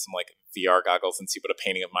 put on some like VR goggles and see what a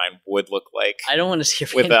painting of mine would look like. I don't want to see your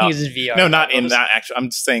paintings in VR. No, not in that actually. I'm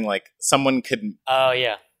just saying like someone could. Oh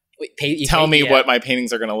yeah. Tell me what my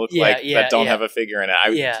paintings are going to look like that don't have a figure in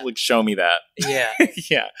it. Like show me that. Yeah.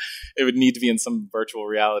 Yeah. It would need to be in some virtual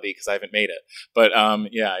reality because I haven't made it. But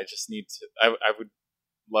I just need to. I would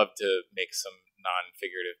love to make some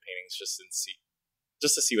non-figurative paintings just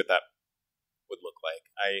to see what that would look like.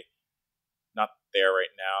 I'm not there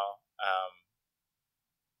right now,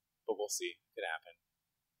 but we'll see. It could happen.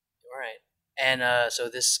 All right. And so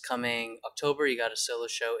this coming October, you got a solo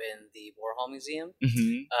show in the Warhol Museum.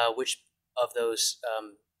 Mm-hmm. Which of those,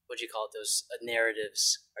 what do you call it, those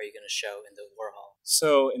narratives are you going to show in the Warhol?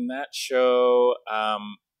 So in that show,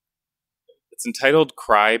 it's entitled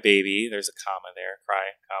Cry Baby. There's a comma there.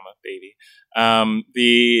 Cry, comma, baby.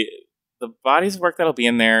 The bodies of work that'll be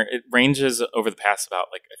in there, it ranges over the past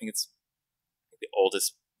about, like, I think the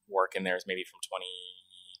oldest work in there is maybe from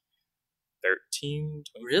 2013.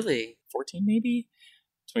 Really? 14 maybe?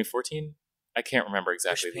 2014? I can't remember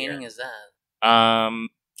exactly. Which painting is that?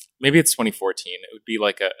 Maybe it's 2014. It would be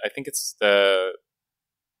like I think it's I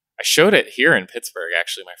showed it here in Pittsburgh,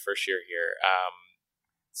 actually, my first year here.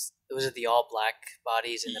 Was it the all black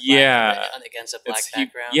bodies in the black against a black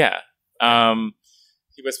background?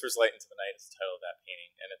 He Whispers Light into the Night is the title of that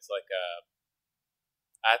painting, and it's like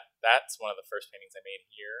that's one of the first paintings I made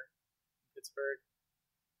here in Pittsburgh.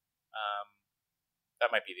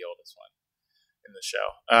 That might be the oldest one in the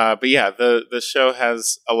show. But yeah, the show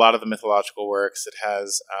has a lot of the mythological works. It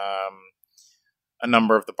has a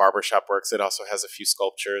number of the barbershop works. It also has a few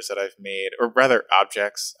sculptures that I've made, or rather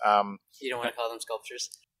objects. You don't want to call them sculptures?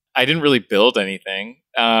 I didn't really build anything.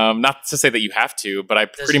 Not to say that you have to, but I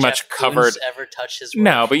pretty much covered. Does Jeff Koons ever touch his work?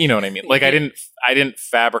 No, but you know what I mean. Like I didn't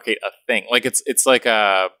fabricate a thing. Like it's like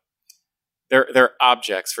they're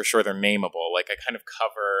objects for sure. They're nameable. Like I kind of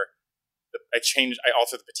cover I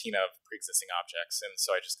alter the patina of pre-existing objects, and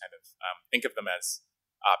so I just kind of think of them as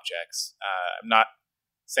objects. I'm not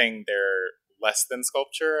saying they're less than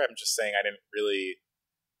sculpture. I'm just saying I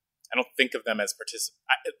don't think of them as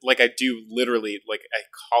like I do literally, like I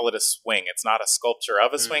call it a swing. It's not a sculpture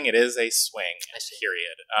of a swing. It is a swing,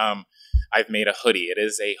 period. I've made a hoodie. It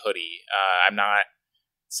is a hoodie. I'm not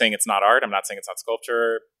saying it's not art. I'm not saying it's not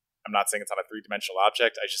sculpture. I'm not saying it's not a three-dimensional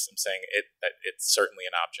object. I just am saying that it's certainly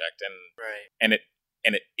an object, and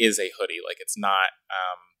it is a hoodie. Like it's not.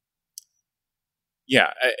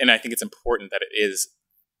 And I think it's important that it is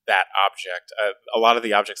that object. A lot of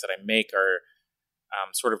the objects that I make are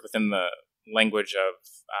sort of within the language of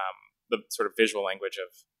the sort of visual language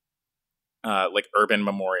of like urban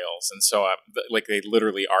memorials, and so like they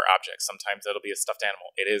literally are objects. Sometimes it'll be a stuffed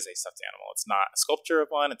animal. It is a stuffed animal. It's not a sculpture of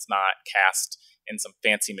one. It's not cast in some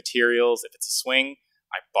fancy materials. If it's a swing,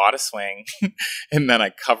 I bought a swing and then I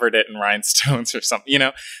covered it in rhinestones or something,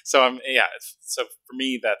 So so for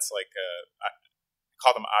me, that's like I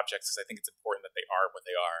call them objects because I think it's important that they are what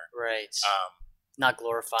they are. Right. Not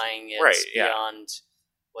glorifying it beyond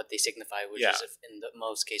what they signify, which is in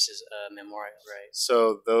most cases a memorial. Right.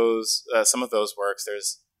 So those some of those works.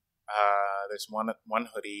 There's one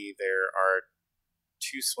hoodie. There are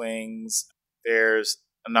two swings. There's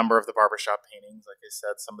a number of the barbershop paintings, like I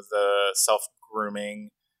said, some of the self-grooming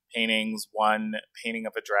paintings. One painting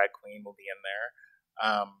of a drag queen will be in there.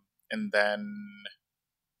 And then,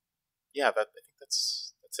 I think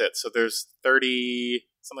that's it. So there's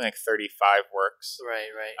something like 35 works. Right.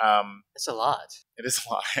 That's a lot. It is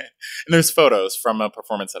a lot. And there's photos from a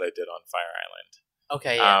performance that I did on Fire Island.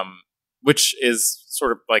 Okay, yeah. Which is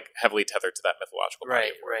sort of like heavily tethered to that mythological body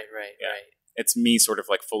of work. Right. It's me sort of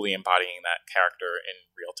like fully embodying that character in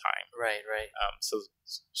real time. Right. So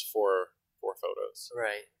it's four photos.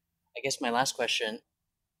 Right. I guess my last question,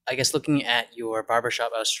 looking at your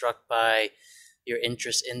barbershop, I was struck by your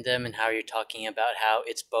interest in them and how you're talking about how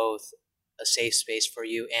it's both a safe space for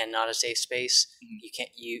you and not a safe space. Mm-hmm.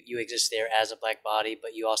 You exist there as a black body,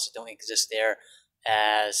 but you also don't exist there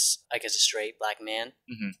as, I guess, a straight black man.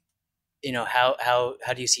 Mm-hmm. How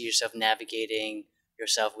do you see yourself navigating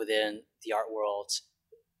yourself within the art world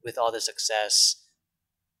with all the success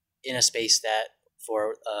in a space that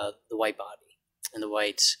for the white body and the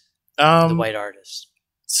white artist?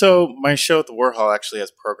 So my show at the Warhol actually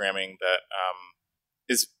has programming that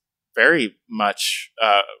is very much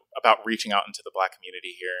about reaching out into the black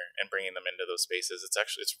community here and bringing them into those spaces.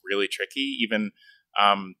 It's really tricky, even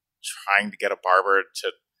trying to get a barber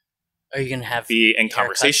to. Are you going to have be in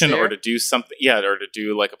conversation or to do something? Yeah, or to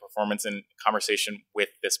do like a performance in conversation with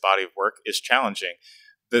this body of work is challenging.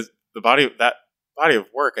 The body of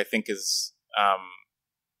work, I think, is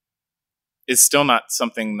still not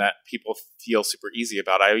something that people feel super easy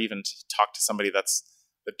about. I even talked to somebody that's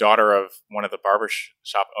the daughter of one of the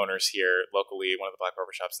barbershop owners here locally, one of the black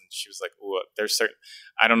barbershops, and she was like, "Ooh,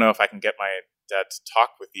 I don't know if I can get my dad to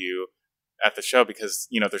talk with you at the show because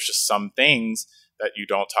there's just some things that you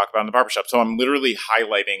don't talk about in the barbershop." So I'm literally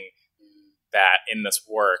highlighting that in this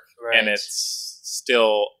work, and it's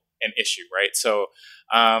still an issue, right? So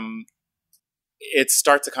it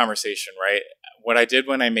starts a conversation, right? What I did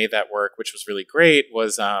when I made that work, which was really great,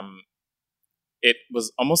 was it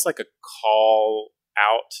was almost like a call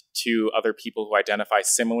out to other people who identify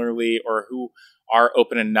similarly or who are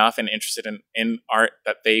open enough and interested in art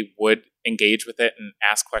that they would engage with it and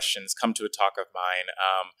ask questions, come to a talk of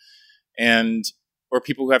mine, or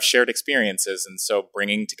people who have shared experiences. And so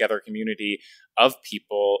bringing together a community of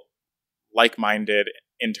people like-minded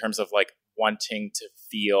in terms of like wanting to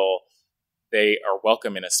feel they are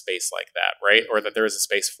welcome in a space like that, right? Or that there is a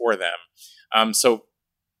space for them. So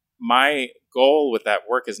my goal with that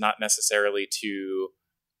work is not necessarily to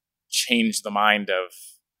change the mind of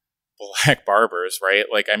black barbers, right?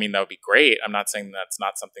 Like, I mean, that would be great. I'm not saying that's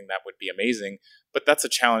not something that would be amazing, but that's a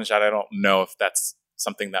challenge that I don't know if that's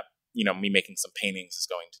something that, me making some paintings is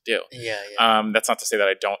going to do. Yeah. That's not to say that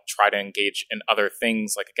I don't try to engage in other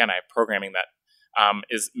things. Like, again, I have programming that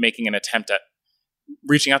is making an attempt at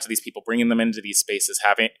reaching out to these people, bringing them into these spaces,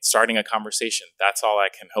 starting a conversation. That's all I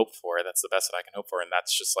can hope for. That's the best that I can hope for. And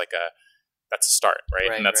that's just like that's a start,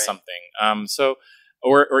 right? And that's something. So,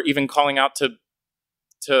 or even calling out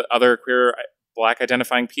to other queer black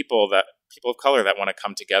identifying people of color that want to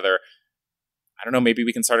come together. I don't know, maybe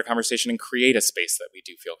we can start a conversation and create a space that we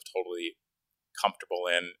do feel totally comfortable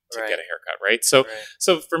in to get a haircut, right? So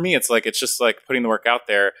for me, it's just like putting the work out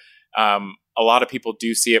there. A lot of people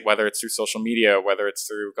do see it, whether it's through social media, whether it's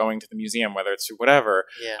through going to the museum, whether it's through whatever.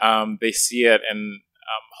 Yeah. They see it, and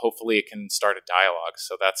hopefully it can start a dialogue.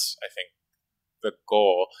 So that's, I think, the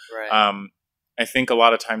goal. Right. I think a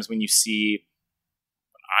lot of times when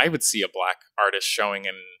I would see a Black artist showing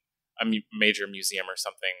in a major museum or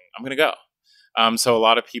something, I'm going to go. So a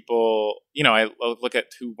lot of people, I look at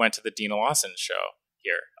who went to the Dina Lawson show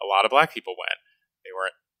here. A lot of Black people went. They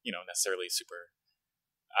weren't, necessarily super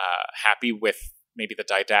happy with maybe the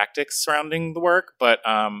didactics surrounding the work, but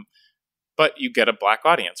you get a Black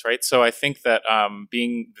audience, right? So I think that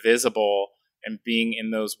being visible and being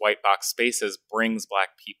in those white box spaces brings Black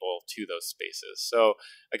people to those spaces. So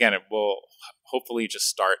again, it will hopefully just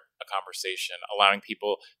start a conversation, allowing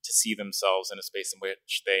people to see themselves in a space in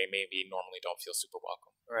which they maybe normally don't feel super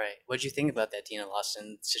welcome. Right. What did you think about that Dina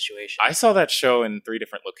Lawson situation? I saw that show in 3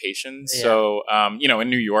 different locations. Yeah. So, in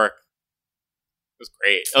New York, it was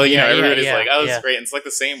great. Everybody's like, oh, it's great. And it's like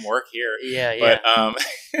the same work here. Yeah, yeah.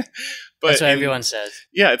 But that's what everyone says.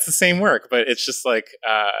 Yeah, it's the same work, but it's just like,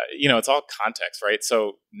 it's all context, right?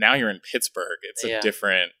 So now you're in Pittsburgh. It's a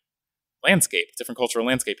different landscape, different cultural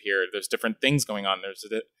landscape here. There's different things going on. There's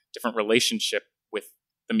a different relationship with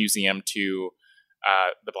the museum to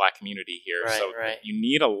the Black community here. Right, so right. You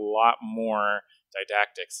need a lot more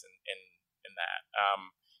didactics in that.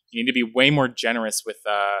 You need to be way more generous with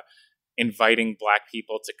inviting Black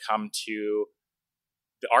people to come to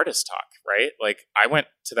the artist talk, right? Like I went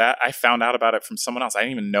to that, I found out about it from someone else. I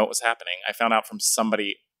didn't even know it was happening. I found out from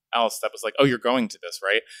somebody else that was like, oh, you're going to this,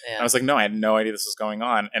 right? Yeah. And I was like, no, I had no idea this was going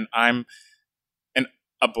on. And I'm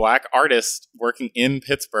a Black artist working in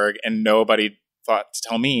Pittsburgh and nobody thought to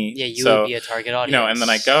tell me. Yeah, you would be a target audience. And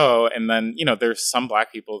then I go and then, there's some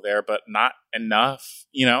Black people there, but not enough,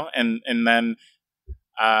 and then,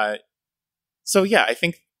 so yeah, I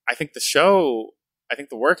think the show, I think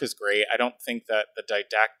the work is great. I don't think that the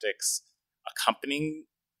didactics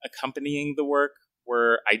accompanying the work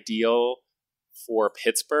were ideal for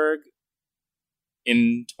Pittsburgh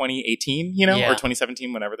in 2018, or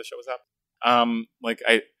 2017, whenever the show was up. I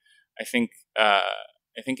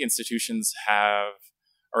think institutions have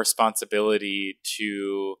a responsibility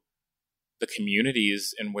to the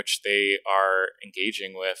communities in which they are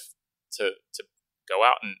engaging with to go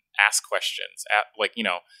out and ask questions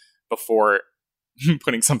before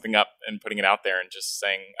putting something up and putting it out there and just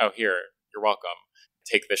saying, oh, here, you're welcome.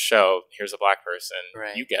 Take this show. Here's a Black person.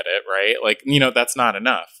 Right. You get it, right? That's not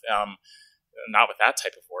enough. Not with that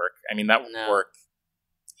type of work. I mean, that work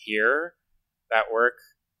here, that work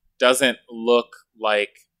doesn't look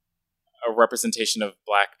like a representation of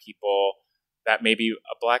Black people that maybe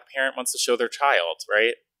a Black parent wants to show their child,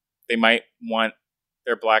 right? They might want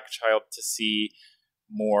their Black child to see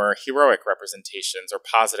more heroic representations or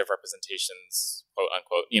positive representations, quote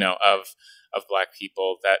unquote, of Black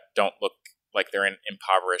people that don't look like they're in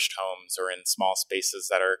impoverished homes or in small spaces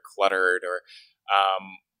that are cluttered or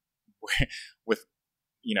with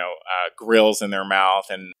grills in their mouth.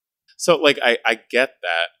 And so I get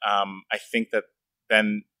that. I think that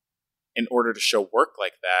then in order to show work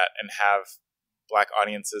like that and have Black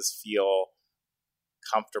audiences feel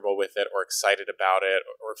comfortable with it or excited about it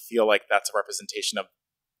or feel like that's a representation of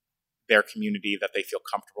their community that they feel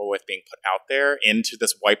comfortable with being put out there into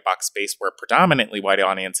this white box space where predominantly white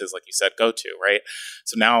audiences, like you said, go to, right?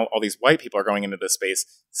 So now all these white people are going into this space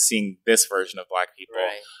seeing this version of Black people.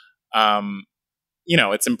 Right.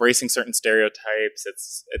 It's embracing certain stereotypes.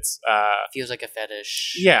 It's feels like a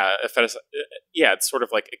fetish. Yeah, a fetish. Yeah, it's sort of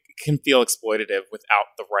like it can feel exploitative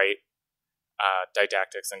without the right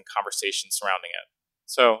didactics and conversation surrounding it.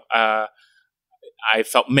 So I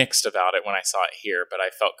felt mixed about it when I saw it here, but I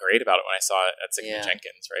felt great about it when I saw it at Sigmund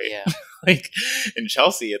Jenkins, right? Yeah. In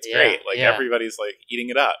Chelsea, it's great. Everybody's eating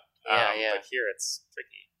it up. But here it's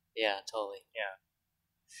tricky. Yeah, totally. Yeah.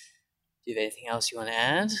 Do you have anything else you want to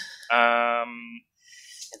add?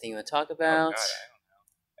 Anything you want to talk about? Oh God, I don't know.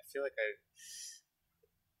 I feel like I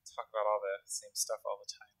talk about all the same stuff all the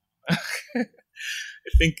time. I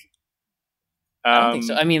think. I don't think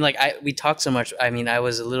so. I mean, we talked so much. I mean, I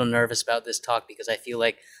was a little nervous about this talk because I feel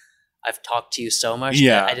like I've talked to you so much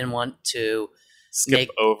that I didn't want to skip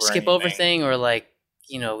over thing or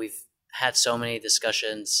we've had so many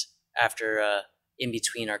discussions after in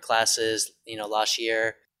between our classes, last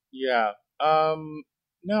year. Yeah.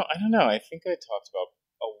 No, I don't know. I think I talked about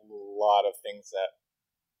a lot of things that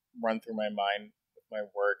run through my mind with my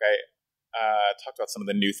work. I talked about some of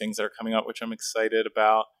the new things that are coming up, which I'm excited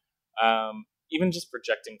about. Even just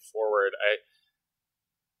projecting forward,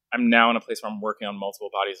 I'm now in a place where I'm working on multiple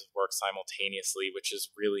bodies of work simultaneously, which is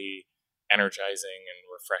really energizing and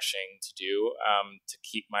refreshing to do, to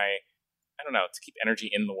keep to keep energy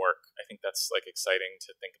in the work. I think that's exciting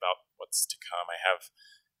to think about what's to come. I have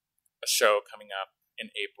a show coming up in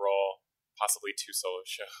April, possibly 2 solo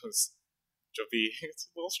shows. which will be it's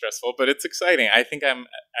a little stressful, but it's exciting. I think I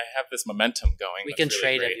have this momentum going. We can really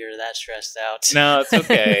trade great. if you're that stressed out. No, it's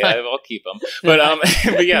okay. I'll keep them. But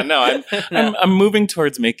but yeah, no, I'm moving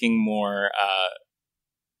towards making more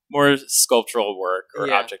sculptural work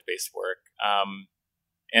or object based work.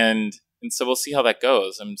 And so we'll see how that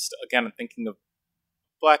goes. I'm thinking of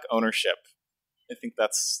Black ownership. I think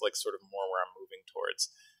that's like sort of more where I'm moving towards.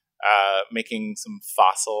 Making some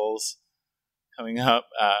fossils coming up.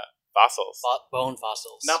 Fossils. Bone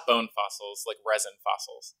fossils. Not bone fossils, like resin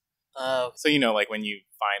fossils. So, like when you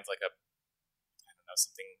find like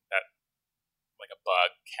something that, like a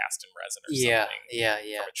bug cast in resin or something. Yeah.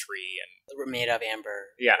 From a tree. And made of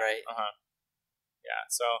amber. Yeah. Right. Yeah,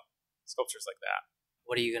 so sculptures like that.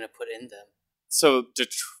 What are you going to put in them? So,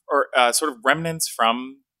 sort of remnants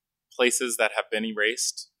from places that have been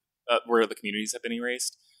erased, where the communities have been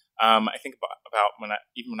erased. I think about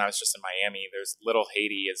even when I was just in Miami, there's Little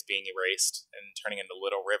Haiti is being erased and turning into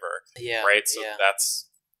Little River. Yeah. Right. So that's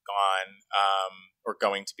gone, or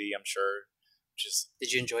going to be, I'm sure.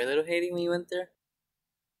 Did you enjoy Little Haiti when you went there?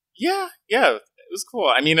 Yeah. It was cool.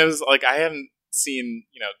 I mean, it was like I hadn't seen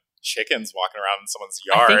chickens walking around in someone's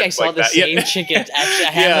yard. I think I saw the same chickens. Actually,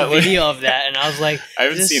 I have a video of that, and I was like, I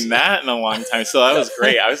haven't seen that in a long time. So that was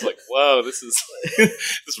great. I was like, whoa, this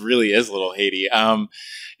really is Little Haiti.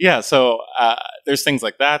 So there's things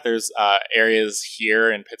like that. There's areas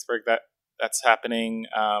here in Pittsburgh that's happening.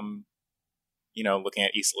 Looking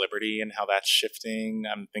at East Liberty and how that's shifting.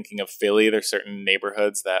 I'm thinking of Philly. There's certain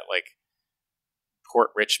neighborhoods that like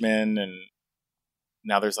Port Richmond, and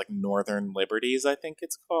now there's like Northern Liberties, I think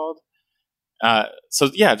it's called.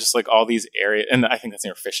 Just like all these areas, and I think that's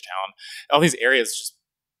near Fishtown. All these areas just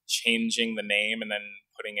changing the name and then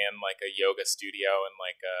putting in like a yoga studio and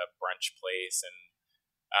like a brunch place and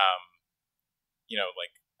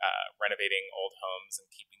renovating old homes and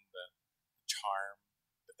keeping the charm,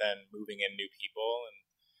 but then moving in new people. And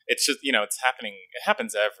it's just it's happening. It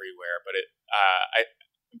happens everywhere, but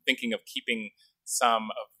I'm thinking of keeping some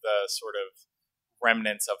of the sort of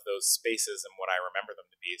remnants of those spaces and what I remember them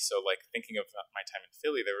to be. So like thinking of my time in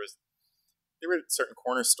Philly, there were certain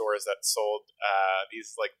corner stores that sold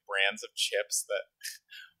these like brands of chips that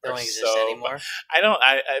don't exist anymore.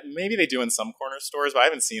 Maybe they do in some corner stores, but I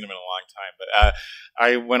haven't seen them in a long time. But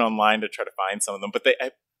I went online to try to find some of them, but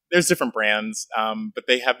there's different brands. But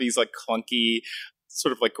they have these like clunky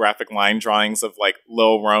sort of like graphic line drawings of like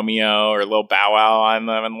Lil Romeo or Lil Bow Wow on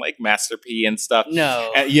them and like Master P and stuff.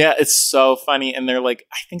 No. And yeah, it's so funny. And they're like,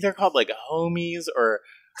 I think they're called like homies or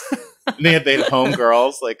they had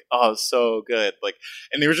homegirls. Like, oh, so good. Like,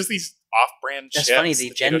 and they were just these off-brand chips. That's funny. They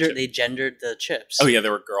gendered the chips. Oh yeah,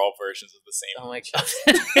 there were girl versions of the same. Oh my god.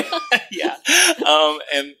 Yeah.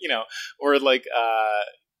 And or like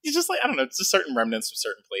you just like, I don't know, just certain remnants of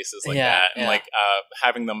certain places like that, and like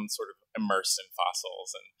having them sort of immersed in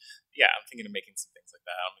fossils, and I'm thinking of making some things like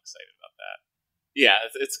that. I'm excited about that. Yeah,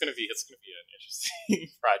 it's gonna be an interesting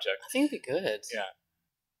project. I think it'd be good. Yeah.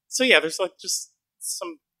 So there's like just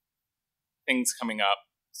some things coming up.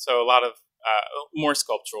 So a lot of more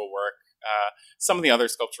sculptural work. Some of the other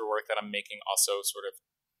sculptural work that I'm making also sort of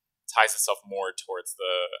ties itself more towards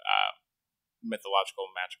the mythological,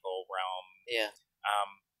 magical realm. Yeah.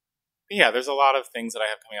 There's a lot of things that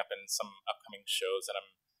I have coming up in some upcoming shows that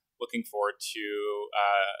I'm looking forward to,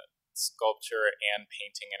 sculpture and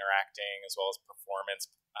painting interacting, as well as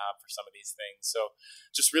performance for some of these things. So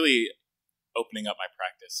just really opening up my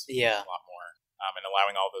practice a lot more, and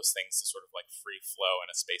allowing all those things to sort of like free flow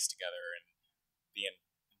in a space together and be in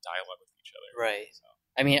dialogue with each other. Right. So.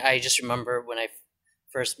 I mean, I just remember when I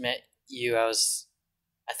first met you, I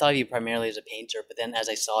thought of you primarily as a painter, but then as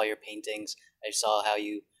I saw your paintings, I saw how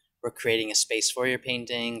you were creating a space for your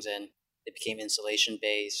paintings, and it became installation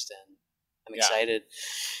based, and I'm excited to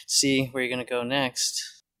see where you're going to go next.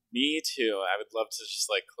 Me too. I would love to just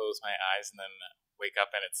like close my eyes and then wake up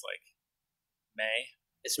and it's like May.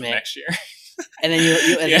 It's May next year. And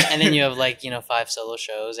then and then you have like 5 solo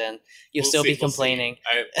shows, and you'll still be complaining.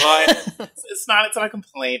 It's not a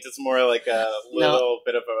complaint. It's more like a little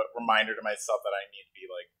bit of a reminder to myself that I need to be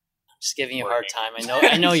like just giving you a hard time.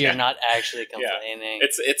 I know you're not actually complaining.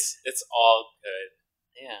 It's all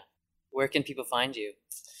good. Yeah. Where can people find you?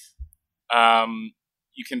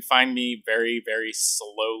 You can find me very, very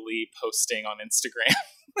slowly posting on Instagram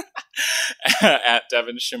at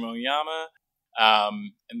Devin Shimoyama.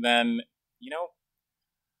 And then,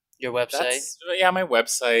 your website? My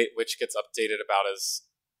website, which gets updated about as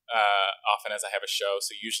often as I have a show.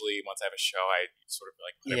 So usually once I have a show, I sort of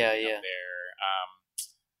like put everything up there.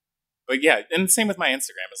 And same with my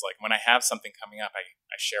Instagram is like when I have something coming up, I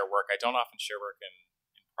share work. I don't often share work in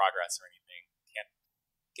progress or anything.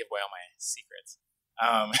 give away all my secrets.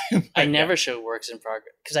 I never show works in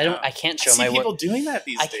progress because I can't show my work. People doing that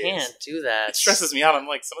these days. I can't do that. It stresses me out. I'm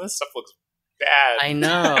like, some of this stuff looks bad. I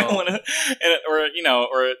know. Or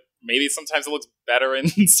maybe sometimes it looks better in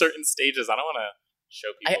certain stages. I don't want to show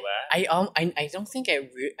people that. I don't think I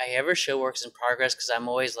ever show works in progress because I'm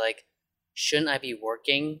always like, shouldn't I be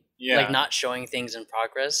working? Yeah. Like not showing things in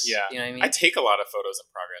progress. Yeah. You know what I mean? I take a lot of photos in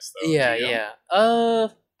progress though. Yeah, do you? yeah. I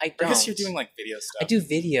don't. I guess you're doing like video stuff. I do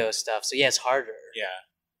video stuff, so yeah, it's harder. Yeah.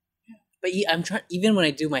 But I'm trying. Even when I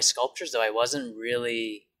do my sculptures, though, I wasn't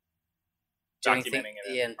really doing documenting it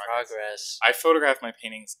in progress. I photograph my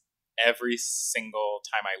paintings every single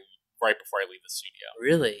time right before I leave the studio.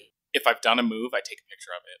 Really? If I've done a move, I take a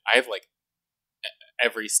picture of it. I have like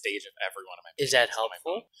every stage of every one of my paintings. Is that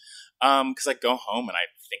helpful? Because I go home and I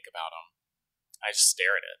think about them. I just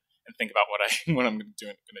stare at it and think about what I'm going to do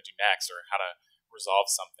next, or how to resolve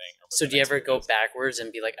something. So do you ever go backwards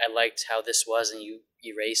and be like, I liked how this was, and you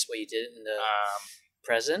erase what you did in the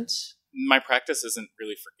present? My practice isn't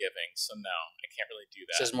really forgiving, so no, I can't really do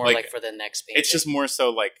that. So it's more like for the next painting. It's just more so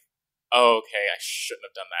like, oh, okay, I shouldn't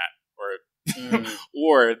have done that,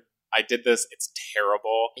 or I did this. It's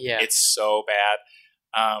terrible. Yeah, it's so bad.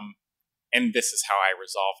 And this is how I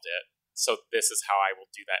resolved it. So this is how I will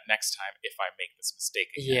do that next time if I make this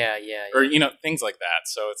mistake again. Yeah. Or things like that.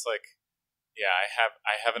 So it's like, yeah, I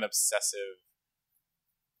have an obsessive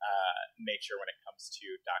nature when it comes to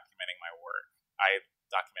documenting my work. I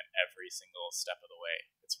document every single step of the way.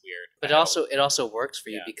 It's weird. But it also works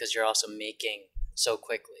for you because you're also making so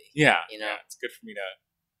quickly. Yeah. Yeah, it's good for me to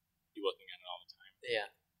be looking at it all the time. Yeah.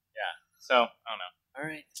 Yeah. So, I don't know. All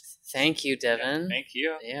right. Thank you, Devin. Yeah, thank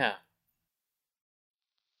you. Yeah.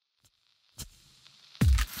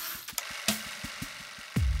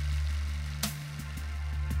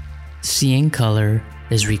 Seeing Color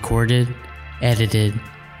is recorded, edited,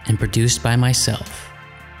 and produced by myself,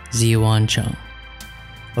 Ziwan Chung.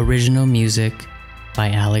 Original music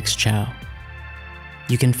by Alex Chow.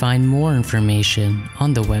 You can find more information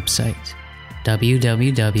on the website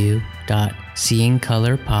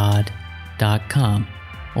www.seeingcolorpod.com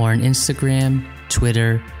or on Instagram,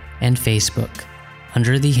 Twitter, and Facebook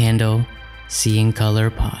under the handle Seeing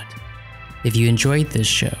Color Pod. If you enjoyed this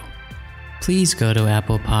show, please go to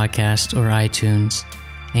Apple Podcasts or iTunes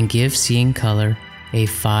and give Seeing Color a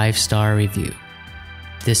 5-star review.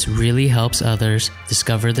 This really helps others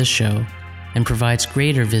discover the show and provides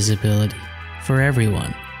greater visibility for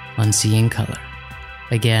everyone on Seeing Color.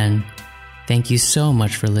 Again, thank you so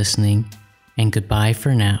much for listening, and goodbye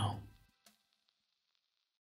for now.